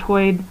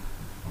carotid,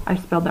 I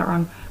spelled that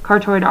wrong,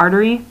 carotid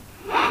artery.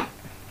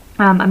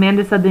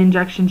 Amanda said the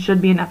injection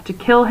should be enough to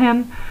kill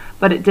him,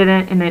 but it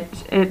didn't, and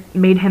it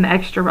made him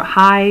extra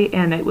high,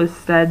 and it was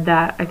said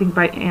that, I think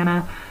by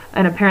Anna,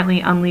 and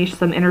apparently unleashed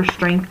some inner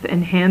strength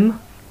in him.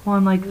 Well,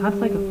 I'm like, that's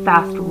like a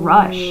fast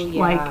rush.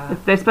 Yeah.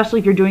 Like, especially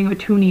if you're doing it with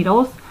 2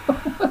 needles.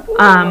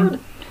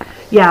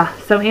 Yeah,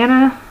 so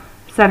Anna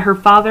said her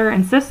father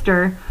and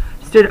sister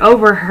stood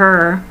over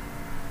her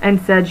and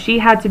said she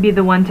had to be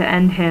the one to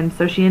end him,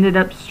 so she ended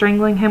up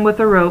strangling him with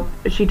a rope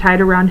she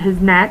tied around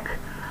his neck.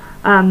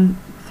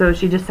 So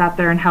she just sat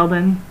there and held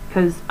him,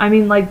 because, I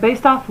mean, like,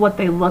 based off what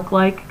they look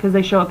like, because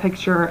they show a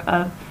picture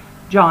of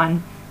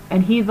John,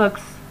 and he doesn't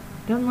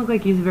look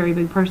like he's a very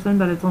big person,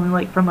 but it's only,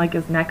 like, from, like,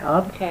 his neck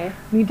up. Okay. I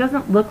mean, he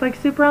doesn't look, like,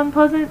 super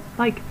unpleasant.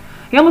 Like,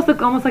 he almost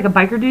looked like a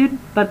biker dude,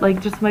 but,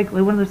 like, just, like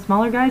one of the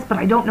smaller guys, but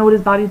I don't know what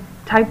his body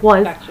type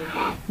was.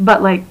 Gotcha.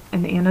 But, like,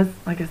 and Anna's,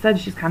 like I said,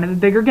 she's kind of a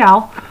bigger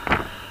gal.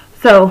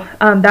 So,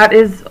 that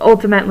is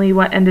ultimately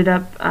what ended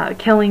up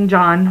killing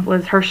John,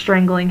 was her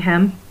strangling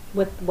him.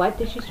 With what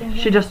did she strangle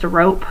him? She just a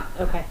rope.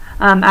 Okay.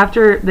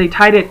 After they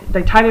tied it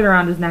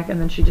around his neck,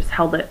 and then she just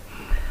held it.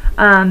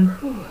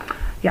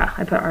 Yeah,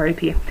 I put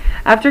R.I.P.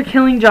 After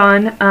killing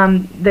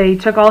John, they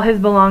took all his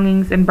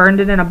belongings and burned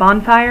it in a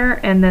bonfire,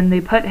 and then they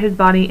put his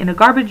body in a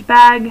garbage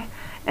bag,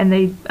 and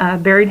they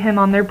buried him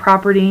on their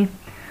property.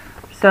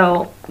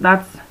 So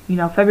that's,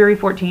 February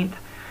 14th.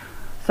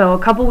 So a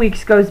couple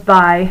weeks goes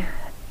by,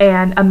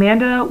 and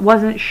Amanda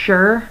wasn't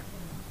sure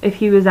if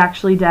he was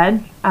actually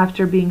dead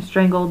after being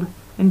strangled,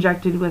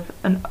 injected with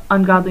an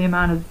ungodly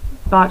amount of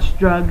botched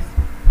drugs,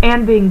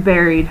 and being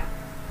buried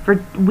for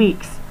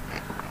weeks.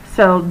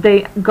 So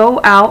they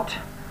go out,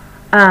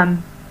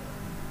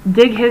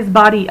 dig his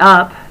body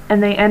up,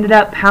 and they ended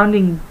up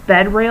pounding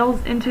bed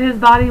rails into his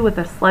body with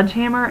a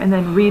sledgehammer, and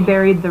then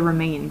reburied the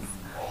remains.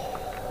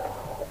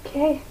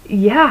 Okay.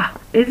 Yeah,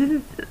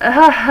 isn't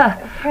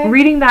Okay.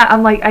 reading that,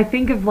 I'm like, I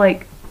think of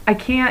like,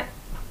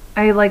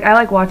 I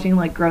like watching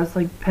like gross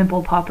like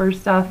pimple popper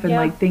stuff and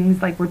like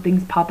things like where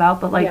things pop out,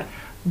 but like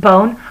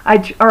bone.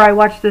 I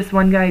watched this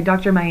one guy,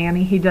 Dr.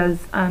 Miami. He does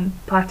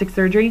plastic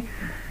surgery.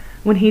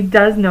 When he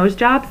does nose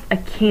jobs, I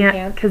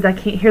can't, because I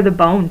can't hear the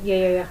bone.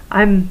 Yeah.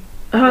 I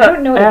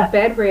don't know what a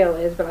bed rail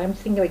is, but I'm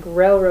thinking like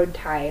railroad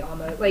tie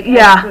almost. Like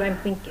that's what I'm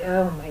thinking.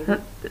 Oh my.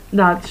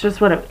 That's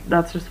just what it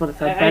says.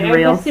 Bed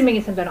rails. I'm assuming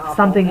it's something awful.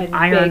 Something and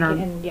iron big or.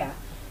 And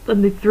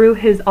And they threw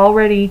his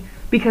already,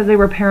 because they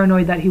were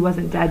paranoid that he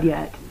wasn't dead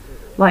yet.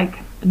 Like,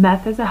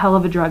 meth is a hell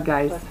of a drug,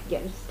 guys.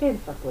 Yeah, just stay the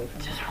fuck away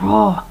from it. Just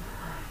raw.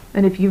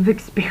 And if you've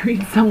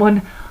experienced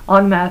someone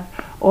on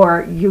meth,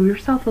 or you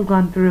yourself have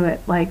gone through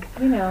it, like,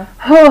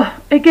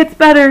 it gets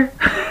better.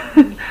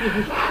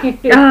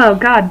 Oh,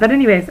 God. But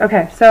anyways,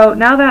 okay. So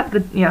now that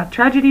the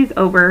tragedy's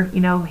over,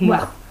 he's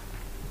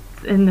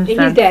in the He's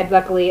sense. dead,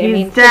 luckily.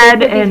 He's dead, so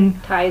they put and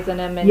these ties in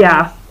him, and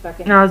yeah. he's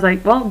fucking. And I was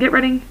like, well, get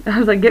ready. I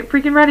was like, get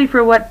freaking ready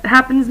for what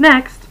happens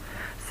next.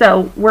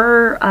 So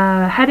we're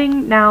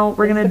heading now.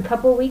 We're It's gonna. a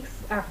couple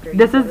weeks after.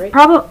 This is right?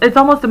 probably. It's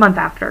almost a month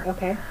after.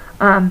 Okay.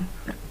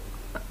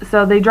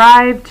 So they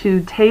drive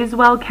to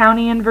Tazewell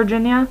County in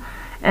Virginia,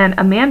 and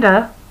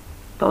Amanda,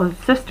 the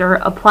sister,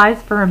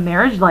 applies for a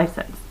marriage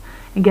license.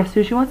 And guess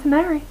who she wants to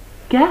marry?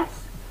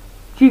 Guess.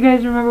 Do you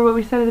guys remember what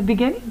we said at the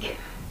beginning?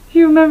 Do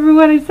you remember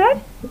what I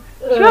said?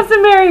 She wants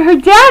to marry her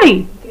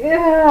daddy.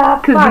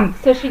 Yeah, fuck.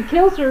 So she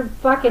kills her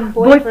fucking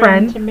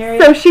boyfriend to marry.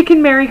 So she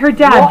can marry her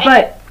dad. What?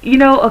 But you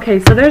know, okay.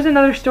 So there's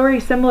another story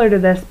similar to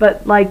this,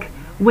 but like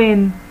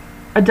when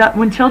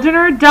children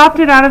are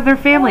adopted out of their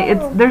family,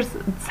 there's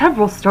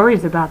several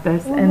stories about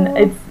this, and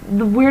it's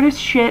the weirdest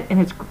shit, and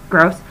it's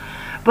gross.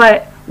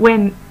 But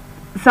when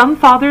some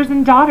fathers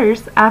and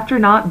daughters, after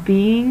not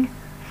being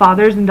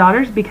fathers and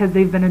daughters because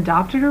they've been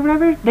adopted or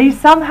whatever, they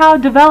somehow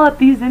develop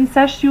these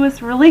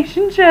incestuous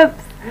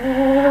relationships.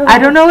 I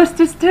don't know a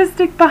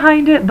statistic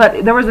behind it,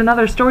 but there was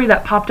another story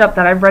that popped up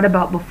that I've read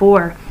about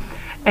before,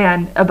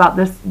 and about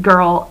this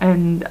girl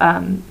and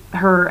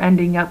her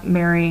ending up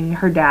marrying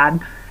her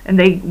dad, and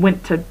they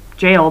went to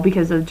jail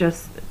because of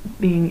just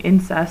being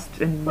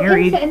incest and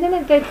married. And then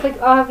it's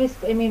like obvious.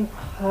 I mean,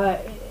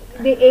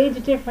 the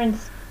age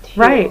difference. Too.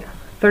 Right.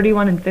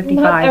 31 and 55.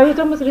 No, I was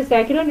almost going to say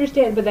I could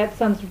understand, but that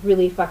sounds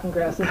really fucking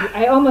gross.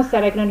 I almost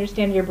said I can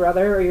understand your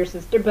brother or your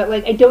sister, but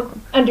like I don't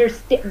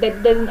understand.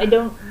 That doesn't. I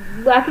don't.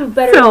 Lack of a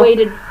better way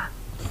to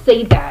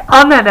say that.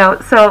 On that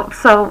note,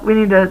 so we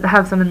need to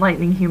have some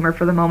enlightening humor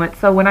for the moment.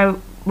 So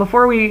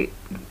before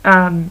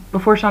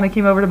Shauna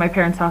came over to my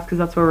parents' house, because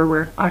that's where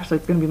we're actually,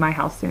 it's going to be my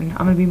house soon.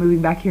 I'm going to be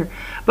moving back here.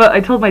 But I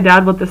told my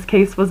dad what this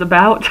case was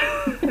about,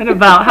 and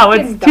about how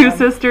it's two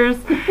sisters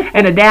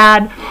and a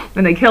dad,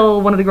 and they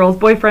kill one of the girl's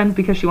boyfriends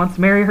because she wants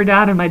to marry her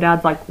dad, and my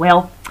dad's like,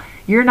 well,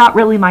 you're not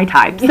really my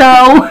type. So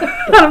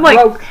I'm like,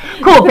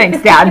 cool,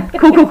 thanks, Dad.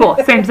 Cool.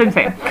 Same.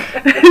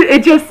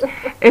 It just,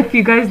 if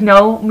you guys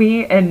know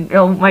me and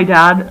know my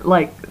dad,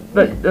 like,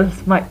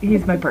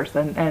 he's my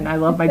person, and I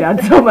love my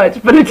dad so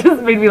much, but it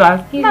just made me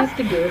laugh. He's just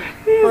a goof.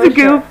 He's a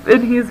goof,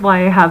 and he's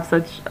why I have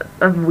such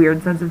a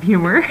weird sense of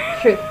humor.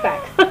 Truth,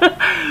 facts.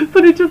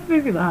 But it just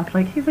made me laugh.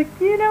 Like, he's like,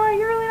 you know what,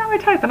 you're really not my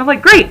type. And I'm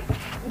like, great,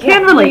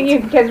 can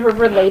relate. Because we're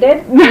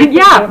related?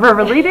 Yeah, we're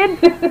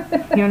related.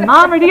 You and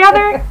Mom are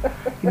together.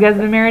 You guys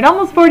have been married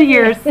almost 40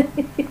 years.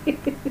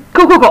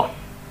 Cool.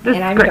 This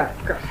and I'm great. your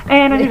daughter, gross.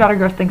 And I'm your daughter,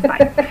 gross. Things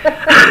fine.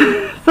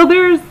 So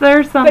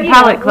there's some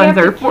palate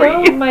cleanser for you.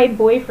 I killed my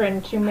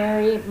boyfriend to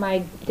marry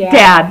my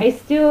dad. I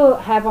still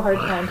have a hard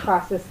time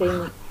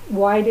processing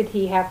why did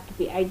he have to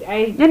be.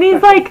 And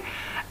he's like,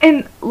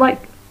 and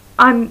like,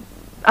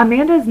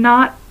 Amanda's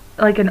not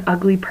like an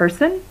ugly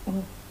person.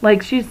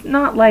 Like, she's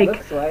not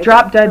like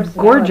drop dead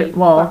gorgeous.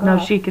 Well, no,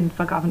 she can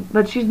fuck off.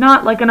 But she's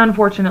not like an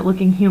unfortunate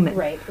looking human.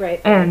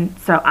 Right. And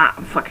so,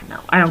 fucking no.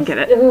 I don't get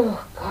it.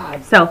 Oh,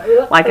 God.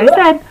 So, like I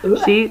said,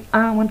 she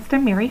wants to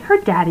marry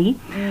her daddy.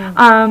 Give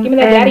me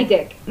that daddy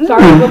dick.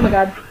 Sorry. Oh, my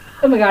God.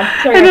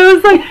 Sorry. And it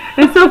was like,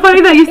 it's so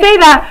funny that you say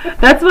that.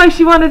 That's why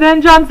she wanted to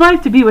end John's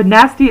life, to be with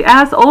nasty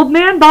ass old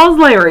man Balls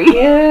Larry.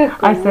 Yeah.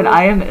 I said,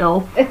 I am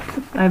ill.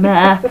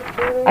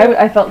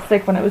 I felt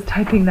sick when I was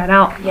typing that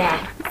out.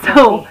 Yeah.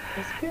 So,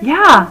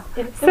 yeah.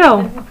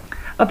 So,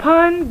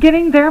 upon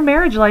getting their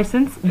marriage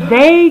license,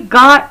 they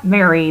got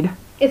married.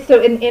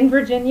 So in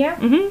Virginia?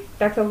 Mm-hmm.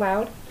 That's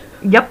allowed?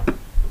 Yep.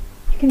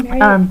 You can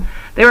marry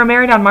they were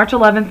married on March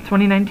 11th,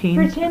 2019.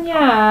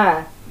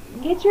 Virginia,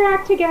 get your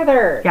act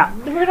together. Yeah.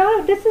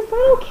 This is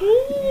not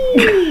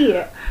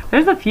okay.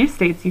 There's a few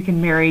states you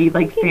can marry,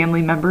 like,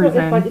 family members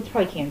in. It's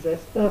probably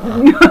Kansas.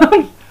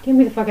 Get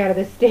me the fuck out of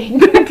this state.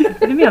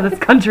 Get me out of this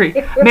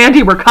country.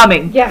 Mandy, we're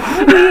coming. Yeah,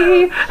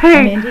 Mandy.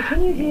 Hey. Mandy,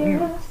 can you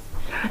hear us?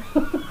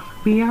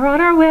 We are on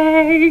our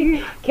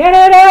way.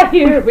 Canada,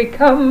 here we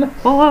come.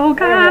 Oh,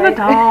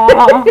 Canada.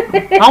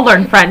 I'll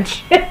learn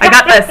French. I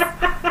got this.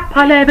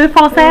 Parlez-vous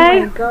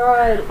français? Oh, my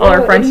God. All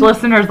our French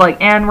listeners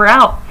like, and we're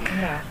out.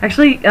 Yeah.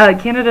 Actually,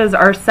 Canada's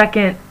our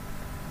second.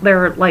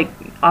 They're like,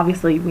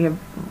 obviously, we have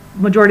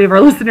majority of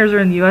our listeners are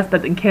in the U.S.,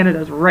 but in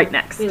Canada's right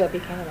next. We love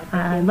you, Canada.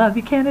 I love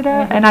you,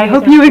 Canada, and I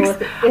hope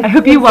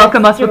you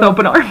welcome us with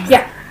open arms.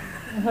 Yeah.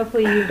 And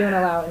hopefully you don't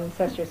allow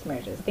incestuous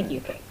marriages. Thank you,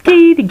 Kate.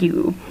 Okay, thank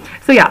you.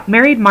 So yeah,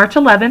 married March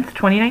 11th,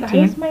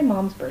 2019. It's my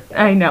mom's birthday.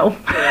 I know.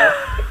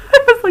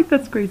 I was like,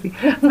 that's crazy.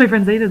 It's my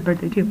friend Zeta's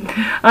birthday too.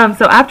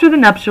 So after the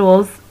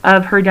nuptials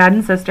of her dad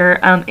and sister,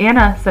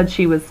 Anna said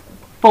she was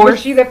forced.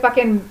 Was she the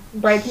fucking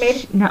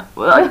bridesmaid? No,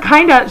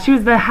 kinda. She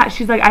was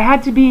she's like, I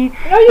had to be.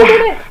 No, you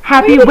didn't.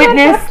 Happy no, you witness.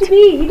 Didn't have to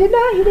be. You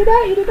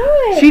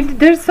did not.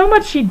 There's so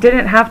much she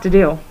didn't have to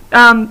do.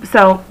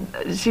 So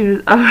she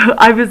was.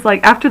 I was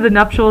like, after the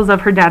nuptials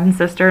of her dad and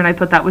sister, and I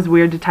thought that was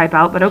weird to type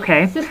out, but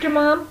okay. Sister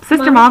mom.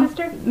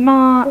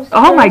 Mom.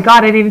 Oh my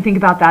God, I didn't even think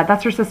about that.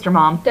 That's her sister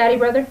mom. Daddy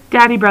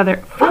brother.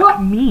 Fuck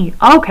me.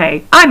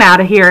 Okay, I'm out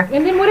of here.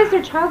 And then what does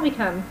their child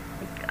become?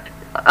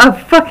 A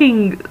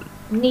fucking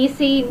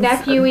niecey,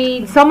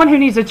 nephewy, someone who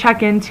needs to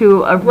check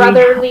into a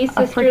brotherly, a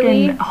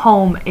sisterly, freaking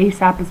home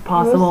ASAP as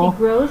possible.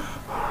 Gross.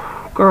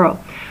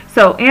 Girl.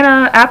 So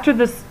Anna, after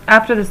this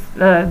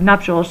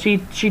nuptial, she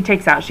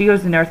takes out. She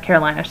goes to North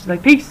Carolina. She's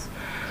like, peace.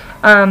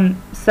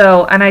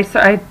 So, and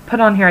I put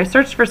on here, I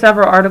searched for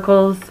several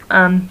articles.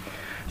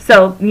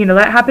 So, you know,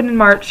 that happened in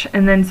March,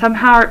 and then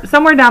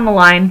somewhere down the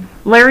line,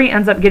 Larry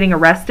ends up getting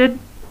arrested.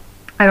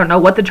 I don't know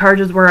what the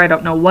charges were. I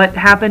don't know what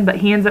happened, but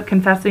he ends up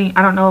confessing.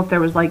 I don't know if there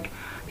was, like,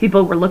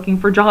 people were looking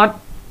for John.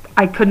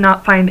 I could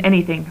not find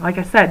anything. Like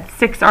I said,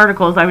 6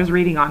 articles I was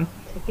reading on. So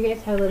if you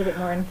guys have a little bit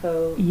more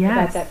info yes,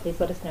 about that, please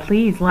let us know.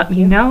 Please let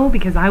me know,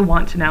 because I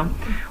want to know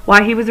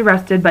why he was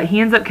arrested. But he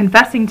ends up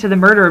confessing to the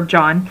murder of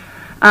John.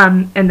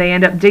 And they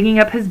end up digging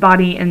up his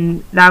body,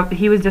 and that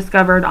he was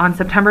discovered on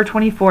September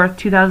 24th,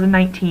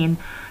 2019,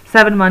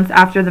 7 months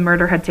after the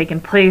murder had taken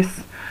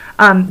place.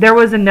 There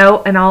was a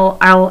note, and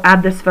I'll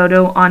add this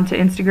photo onto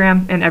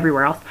Instagram and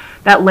everywhere else,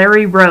 that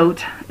Larry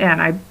wrote,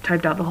 and I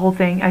typed out the whole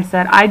thing. I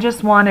said, I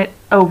just want it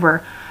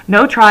over.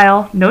 No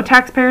trial, no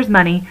taxpayers'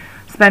 money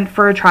spent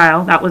for a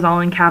trial. That was all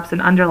in caps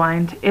and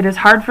underlined. It is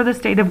hard for the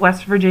state of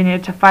West Virginia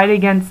to fight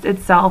against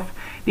itself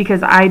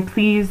because I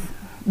plead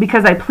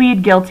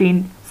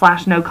guilty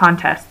 / no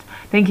contest.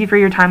 Thank you for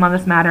your time on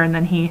this matter. And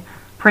then he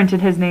printed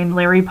his name,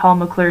 Larry Paul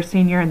McGuire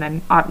Sr., and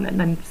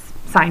then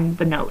signed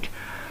the note.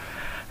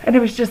 And it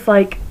was just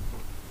like,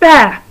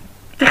 bah.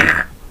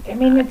 I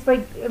mean, it's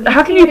like,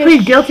 how can you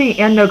plead guilty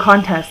and no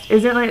contest?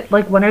 Is it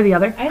like one or the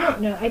other? I don't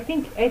know. I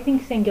think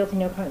saying guilty,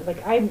 no contest.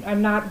 Like,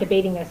 I'm not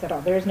debating this at all.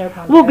 There is no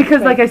contest. Well,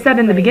 because like I said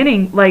in the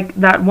beginning, like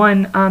that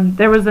one,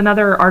 there was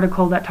another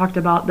article that talked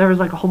about, there was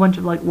like a whole bunch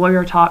of like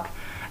lawyer talk,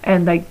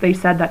 and they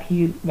said that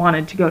he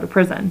wanted to go to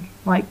prison.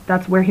 Like,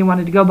 that's where he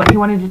wanted to go, but he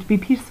wanted it to be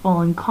peaceful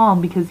and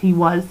calm because he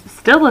was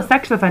still a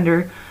sex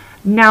offender,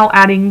 now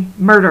adding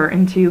murder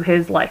into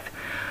his life.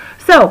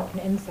 So,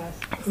 and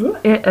incest.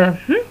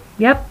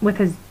 Yep, with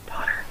his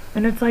daughter.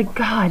 And it's like,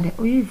 God,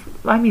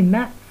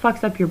 that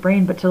fucks up your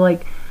brain, but to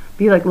like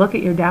be like, look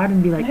at your dad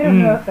and be like, I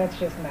don't know if that's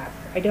just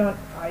meth. I don't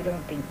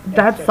think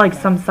that's like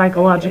meth. Some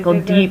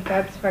psychological deep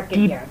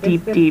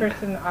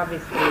person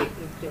obviously is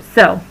just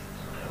so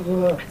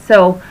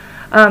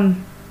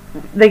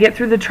they get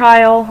through the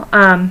trial.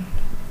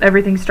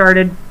 Everything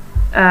started,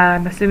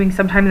 I'm assuming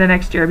sometime the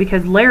next year,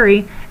 because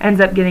Larry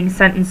ends up getting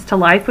sentenced to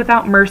life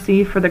without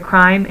mercy for the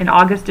crime in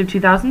August of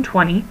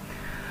 2020.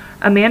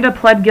 Amanda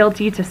pled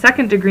guilty to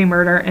second-degree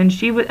murder, and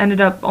she ended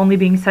up only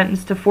being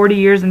sentenced to 40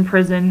 years in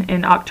prison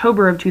in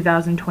October of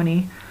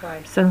 2020.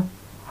 Why? So,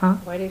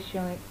 why did she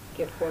only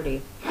get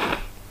 40?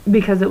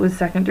 Because it was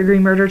second-degree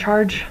murder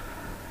charge.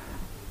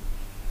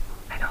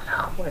 I don't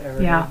know.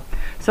 Whatever. Yeah.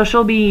 So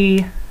she'll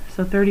be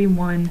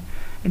 31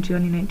 in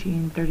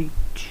 2019,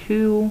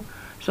 32.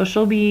 So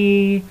she'll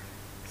be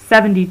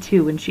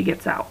 72 when she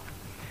gets out,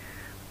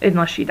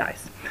 unless she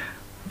dies.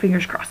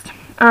 Fingers crossed.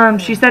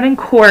 She said in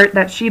court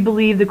that she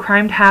believed the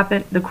crime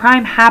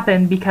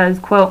happened because,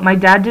 quote, my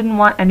dad didn't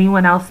want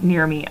anyone else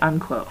near me,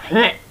 unquote.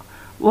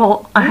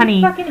 Well, honey,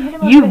 you fucking hit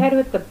him over the head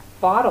with the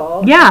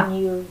bottle. Yeah,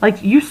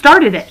 and you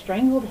started it.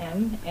 Strangled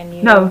him, and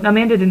you. No,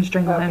 Amanda didn't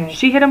strangle him.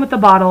 She hit him with the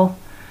bottle.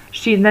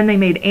 Then they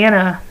made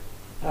Anna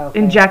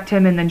inject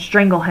him and then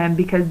strangle him,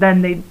 because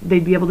then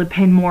they'd be able to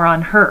pin more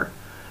on her.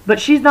 But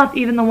she's not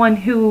even the one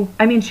who,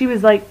 I mean, she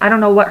was like, I don't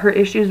know what her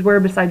issues were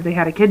besides they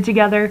had a kid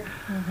together,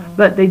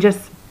 but they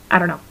just, I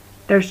don't know.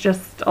 There's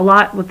just a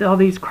lot with all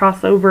these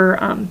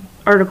crossover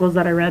articles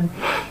that I read.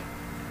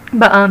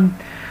 But,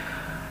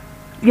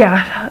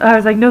 yeah, I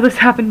was like, no, this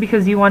happened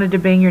because you wanted to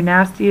bang your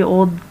nasty,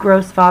 old,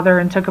 gross father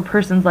and took a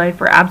person's life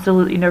for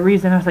absolutely no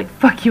reason. I was like,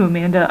 fuck you,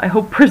 Amanda. I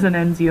hope prison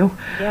ends you.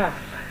 Yeah.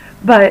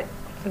 But,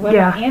 so what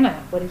about Anna?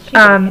 What did she do?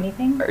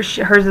 Anything?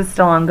 Hers is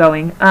still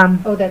ongoing.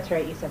 Oh, that's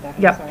right. You said that.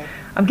 I'm sorry.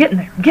 I'm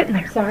getting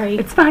there. Sorry.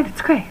 It's fine.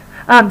 It's great.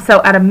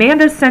 So at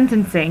Amanda's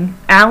sentencing,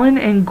 Alan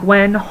and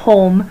Gwen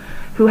Holm,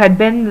 who had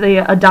been the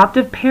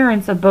adoptive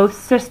parents of both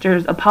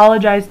sisters,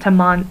 apologized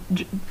to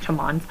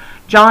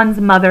John's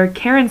mother,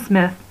 Karen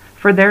Smith,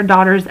 for their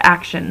daughter's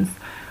actions.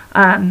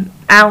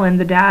 Alan,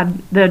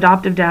 the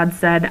adoptive dad,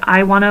 said,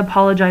 I want to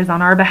apologize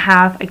on our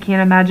behalf. I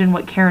can't imagine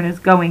what Karen is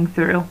going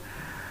through.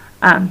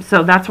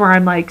 So that's where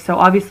I'm like, so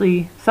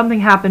obviously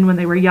something happened when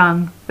they were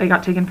young. They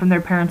got taken from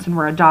their parents and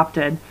were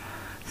adopted.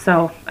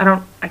 So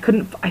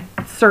I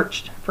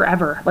searched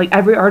forever. Like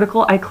every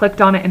article, I clicked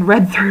on it and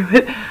read through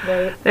it.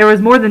 Right. There was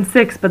more than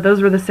 6, but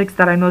those were the 6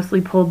 that I mostly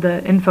pulled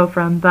the info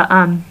from. But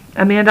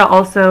Amanda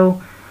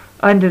also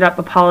ended up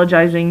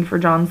apologizing for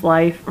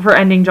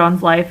ending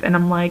John's life. And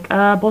I'm like,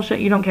 bullshit,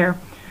 you don't care.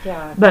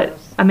 Yeah. But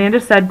Amanda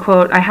said,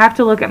 quote, I have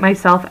to look at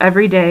myself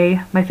every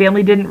day. My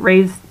family didn't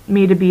raise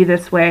me to be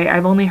this way.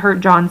 I've only hurt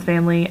John's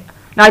family.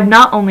 Now, I've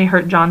not only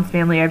hurt John's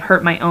family, I've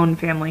hurt my own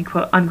family,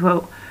 quote,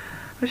 unquote.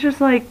 It's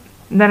just like,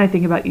 and then I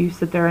think about you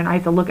sit there and I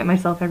have to look at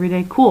myself every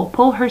day. Cool.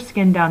 Pull her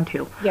skin down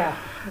too. Yeah.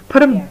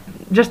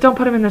 Just don't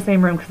put them in the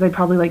same room, because they'd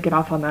probably like get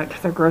off on that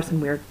because they're gross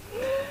and weird.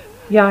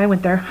 Yeah, I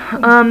went there.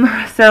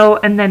 So,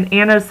 and then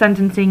Anna's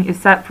sentencing is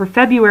set for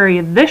February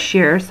of this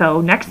year.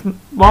 So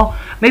well,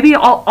 maybe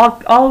I'll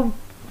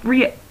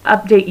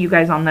update you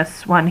guys on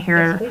this one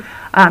here,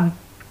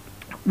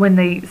 when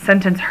they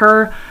sentence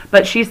her.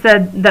 But she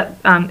said that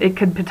it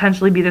could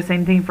potentially be the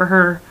same thing for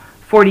her,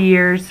 40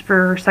 years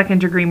for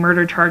second-degree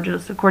murder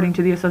charges, according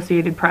to the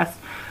Associated Press.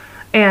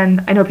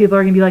 And I know people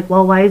are going to be like,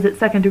 well, why is it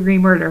second-degree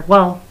murder?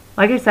 Well,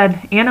 like I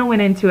said, Anna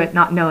went into it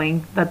not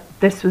knowing that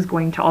this was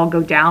going to all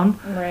go down.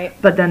 Right.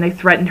 But then they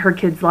threatened her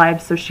kids'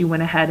 lives, so she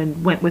went ahead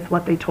and went with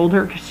what they told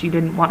her because she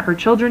didn't want her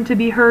children to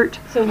be hurt.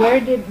 So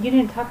you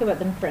didn't talk about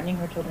them threatening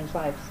her children's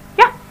lives?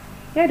 Yeah,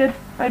 I did.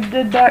 I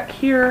did that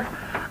here.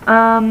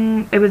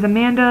 It was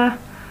Amanda.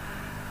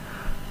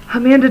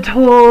 Amanda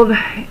told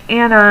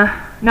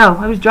Anna,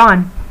 no, it was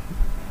John.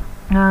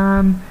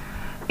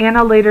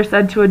 Anna later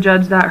said to a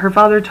judge that her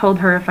father told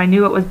her, if I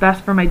knew what was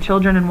best for my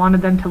children and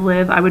wanted them to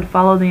live, I would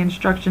follow the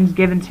instructions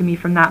given to me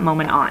from that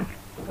moment on.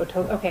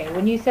 Okay,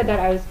 when you said that,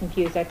 I was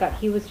confused. I thought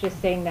he was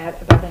just saying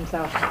that about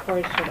himself. Or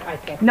should I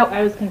say? No.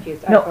 I was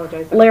confused. I No.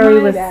 apologize.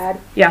 Larry was bad.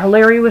 Yeah,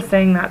 Larry was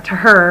saying that to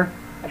her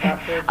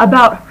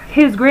about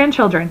his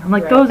grandchildren. I'm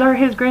like, Right. those are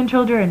his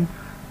grandchildren.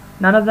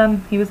 None of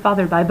them he was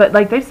fathered by. But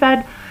like they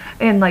said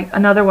in like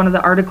another one of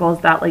the articles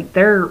that like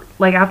they're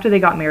like after they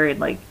got married,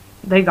 like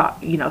they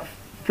got,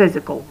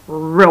 physical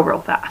real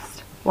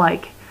fast.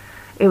 Like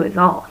it was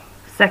all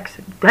sex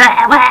and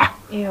blah, blah,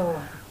 Ew.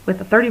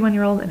 with a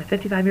 31-year-old and a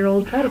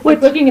 55-year-old. It's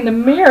like looking in the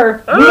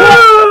mirror.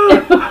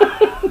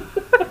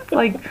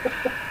 Like,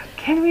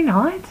 can we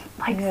not?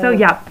 Like, Yeah. so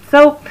yeah.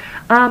 So,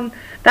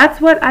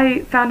 that's what I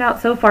found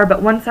out so far.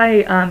 But once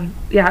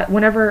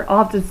whenever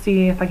I'll have to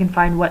see if I can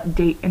find what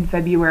date in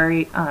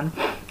February,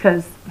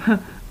 because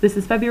this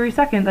is February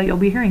 2nd that you'll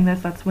be hearing this.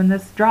 That's when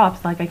this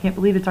drops. Like, I can't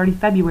believe it's already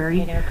February.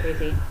 I know,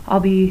 crazy. I'll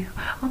be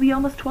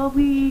almost 12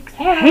 weeks.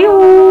 Yeah.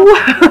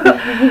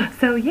 Hey-o!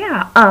 So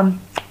yeah,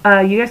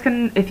 you guys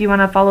can, if you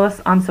want to follow us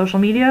on social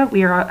media, we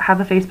have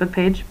a Facebook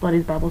page,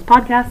 Bloody Babbles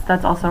Podcast.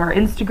 That's also our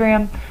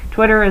Instagram.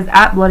 Twitter is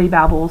 @Bloody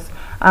Babbles.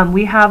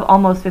 We have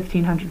almost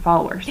 1,500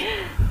 followers.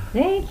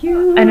 Thank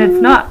you. And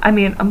it's not,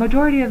 a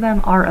majority of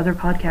them are other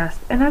podcasts,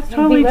 and that's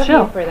totally we love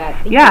chill. you for that.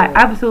 Thank Yeah, you.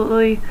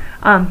 absolutely.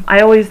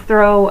 I always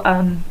throw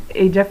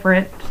a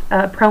different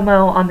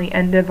promo on the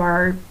end of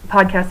our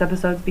podcast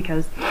episodes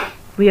because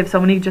we have so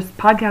many just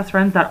podcast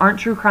friends that aren't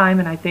true crime,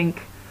 and I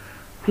think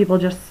people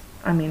just,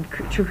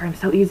 true crime is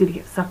so easy to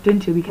get sucked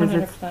into because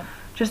 100%. it's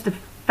just a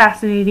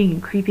fascinating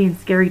and creepy and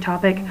scary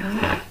topic.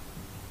 Mm-hmm.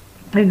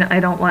 And I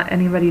don't want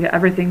anybody to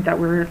ever think that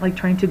we're like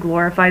trying to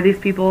glorify these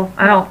people.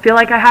 I don't feel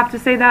like I have to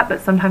say that,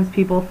 but sometimes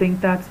people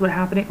think that's what's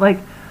happening.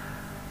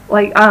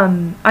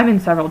 I'm in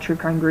several true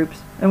crime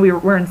groups, and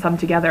we're in some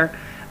together.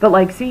 But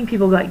like seeing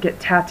people like get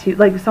tattooed,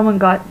 like someone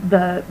got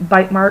the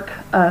bite mark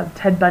of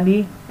Ted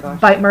Bundy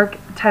bite mark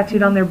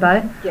tattooed on their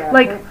butt. Yeah.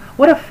 Like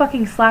what a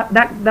fucking slap!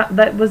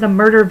 That was a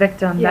murder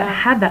victim that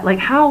had that. Like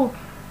how?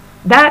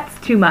 That's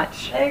too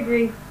much. I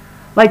agree.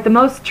 Like, the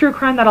most true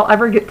crime that I'll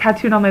ever get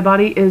tattooed on my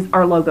body is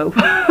our logo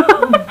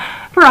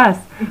for us.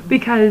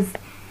 Because,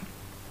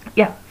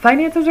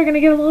 finances are going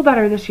to get a little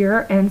better this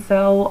year. And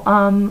so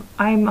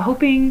I'm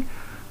hoping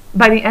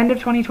by the end of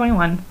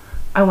 2021,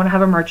 I want to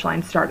have a merch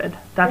line started.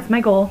 That's my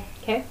goal.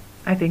 Okay.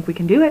 I think we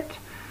can do it.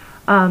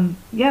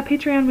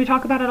 Patreon, we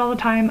talk about it all the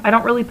time. I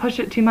don't really push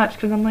it too much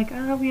because I'm like,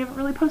 we haven't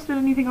really posted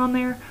anything on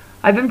there.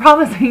 I've been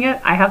promising it.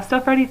 I have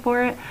stuff ready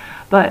for it.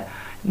 But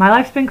my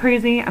life's been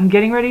crazy. I'm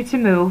getting ready to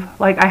move.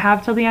 Like, I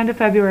have till the end of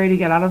February to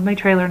get out of my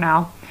trailer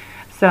now.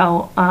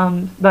 So,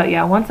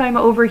 once I'm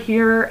over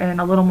here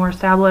and a little more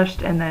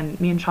established, and then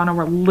me and Shauna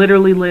will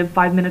literally live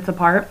 5 minutes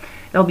apart,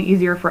 it'll be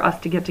easier for us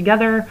to get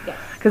together.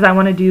 Because I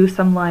want to do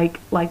some, like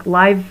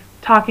live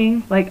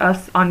talking, like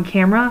us on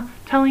camera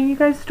telling you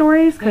guys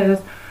stories,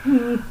 because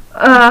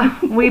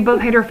we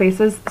both hate our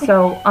faces.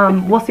 So,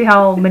 we'll see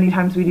how many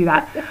times we do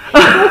that.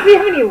 We'll see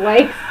how many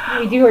likes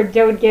we do or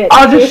don't get.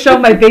 I'll just show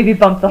my baby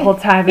bump the whole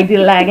time and be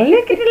like,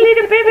 look at the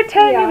little baby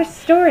telling you a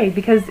story.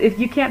 Because if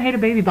you can't hate a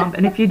baby bump,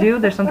 and if you do,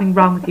 there's something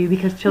wrong with you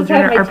because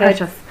children are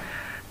precious.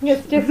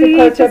 It's just a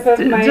close-up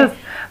of my...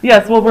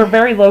 Yes, well, we're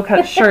very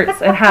low-cut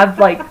shirts and have,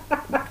 like,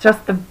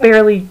 just the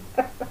barely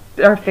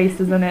our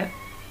faces in it.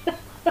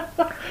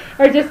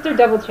 Or just our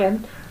double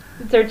chin.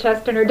 It's our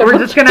chest and our double chin.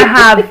 We're just going to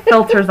have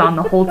filters on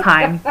the whole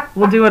time.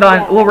 We'll do it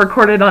on, we'll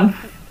record it on,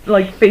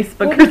 like,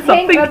 Facebook or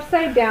something. Hang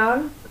upside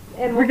down.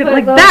 And we'll We're put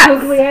like little that.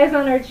 googly eyes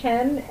on our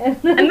chin. And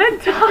then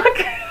talk.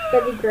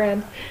 That'd be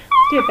grand.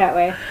 Let's do it that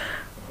way.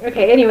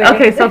 Okay, anyway.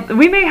 Okay, so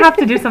we may have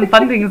to do some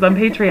fun things on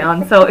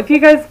Patreon. So if you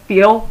guys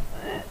feel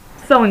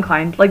so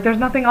inclined, like there's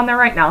nothing on there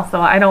right now,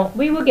 so I don't...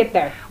 We will get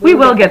there. We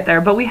will get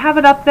there, but we have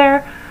it up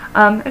there.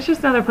 It's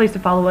just another place to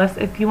follow us.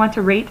 If you want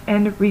to rate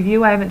and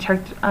review, I haven't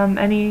checked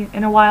any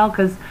in a while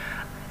because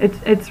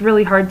it's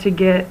really hard to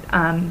get...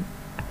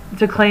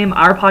 to claim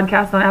our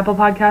podcast on Apple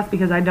Podcasts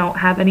because I don't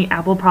have any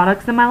Apple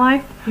products in my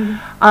life.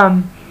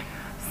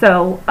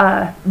 So,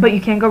 but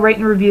you can go rate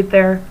and review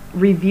there.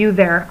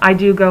 I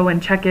do go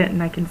and check it,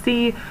 and I can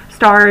see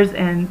stars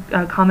and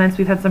comments.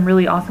 We've had some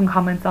really awesome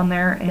comments on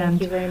there, and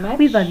thank you very much.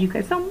 We love you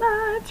guys so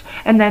much.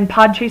 And then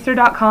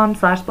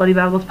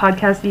podchaser.com/bloodybabbles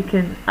podcast. You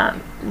can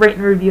rate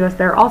and review us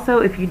there. Also,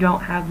 if you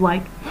don't have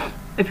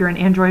if you're an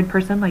Android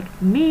person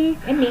like me.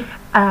 And me.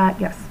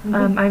 Yes.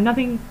 I have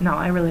nothing. No,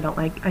 I really don't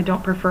I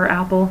don't prefer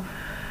Apple.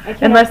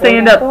 Unless they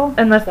end up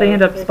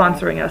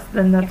sponsoring us,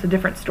 then that's a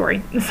different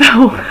story.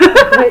 So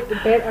a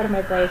bit out of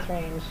my price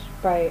range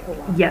by a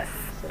lot. Yes.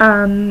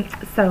 And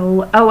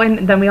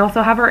then we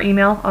also have our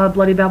email,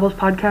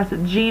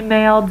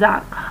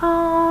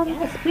 bloodybabbles@gmail.com.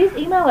 Yes, please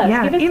email us.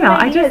 Yeah, give us email. some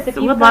ideas. I just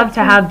would love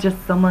to have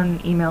just someone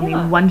email me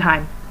one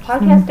time.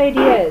 Podcast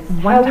ideas,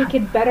 how we time.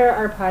 could better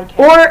our podcast.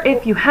 Or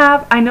if you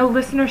have, I know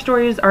listener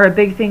stories are a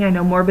big thing. I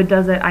know Morbid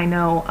does it. I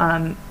know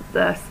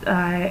that's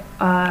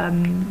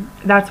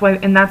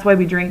why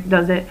we drink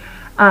does it.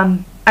 I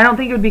don't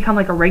think it would become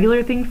like a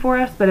regular thing for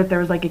us, but if there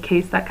was like a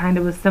case that kind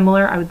of was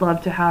similar, I would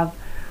love to have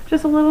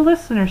just a little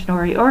listener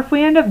story. Or if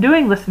we end up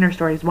doing listener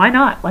stories, why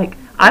not? Like,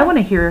 I want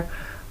to hear,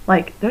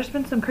 like, there's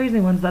been some crazy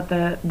ones that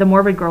the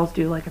Morbid girls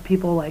do, like, of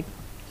people like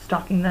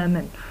stalking them,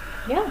 and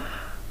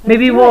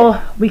maybe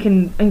we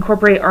can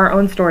incorporate our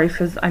own stories,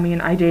 because I mean,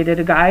 I dated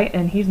a guy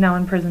and he's now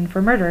in prison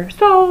for murder,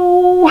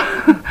 so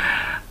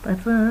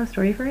that's a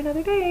story for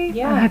another day.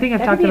 Yeah, I think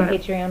I've talked about a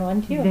Patreon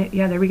one too.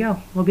 There we go.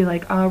 We'll be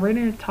like, we're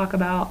going to talk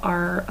about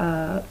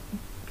our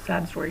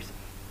sad stories.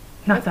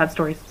 Not sad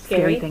stories,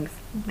 scary things.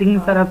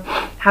 Things that have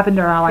happened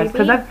in our lives.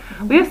 Because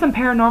we have some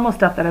paranormal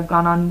stuff that have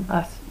gone on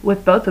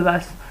with both of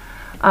us.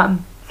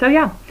 So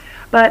yeah.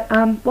 But,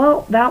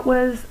 well, that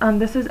was,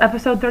 this is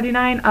episode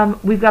 39.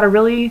 We've got a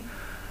really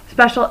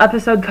special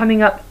episode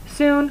coming up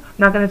soon. I'm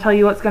not going to tell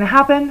you what's going to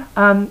happen,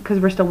 because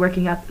we're still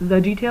working out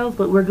the details,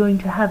 but we're going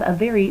to have a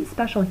very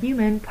special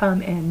human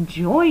come and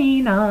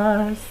join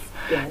us.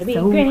 It's going to be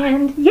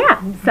grand.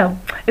 Yeah, so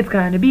it's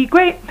going to be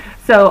great.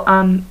 So,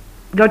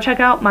 go check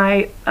out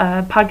my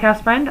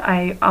podcast friend.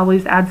 I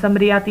always add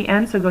somebody at the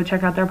end, so go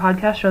check out their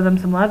podcast, show them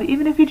some love,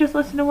 even if you just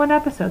listen to one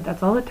episode.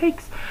 That's all it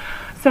takes.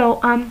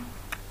 So,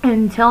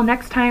 until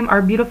next time,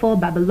 our beautiful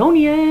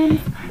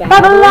Babylonians.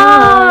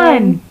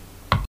 Babylon!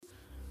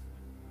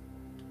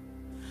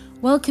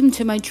 Welcome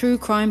to my true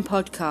crime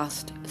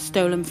podcast,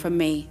 Stolen From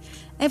Me.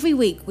 Every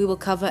week we will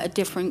cover a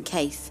different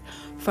case,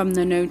 from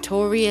the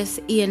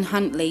notorious Ian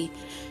Huntley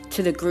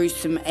to the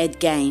gruesome Ed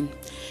Gain.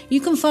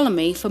 You can follow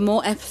me for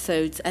more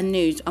episodes and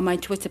news on my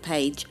Twitter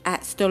page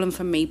at Stolen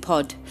From Me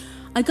Pod.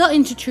 I got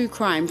into true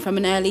crime from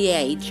an early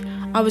age.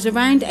 I was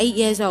around 8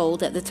 years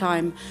old at the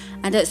time,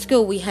 and at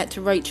school we had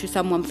to write to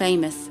someone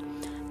famous.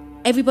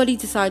 Everybody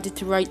decided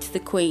to write to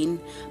the Queen,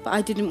 but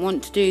I didn't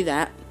want to do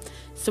that,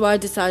 so I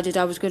decided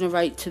I was going to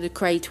write to the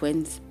Cray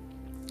twins.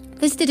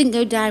 This didn't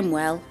go down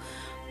well,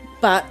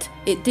 but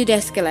it did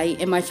escalate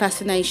in my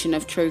fascination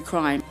of true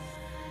crime.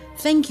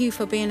 Thank you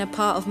for being a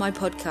part of my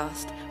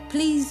podcast.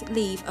 Please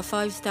leave a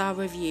 5-star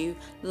review,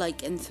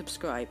 like and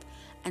subscribe,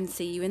 and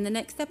see you in the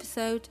next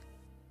episode.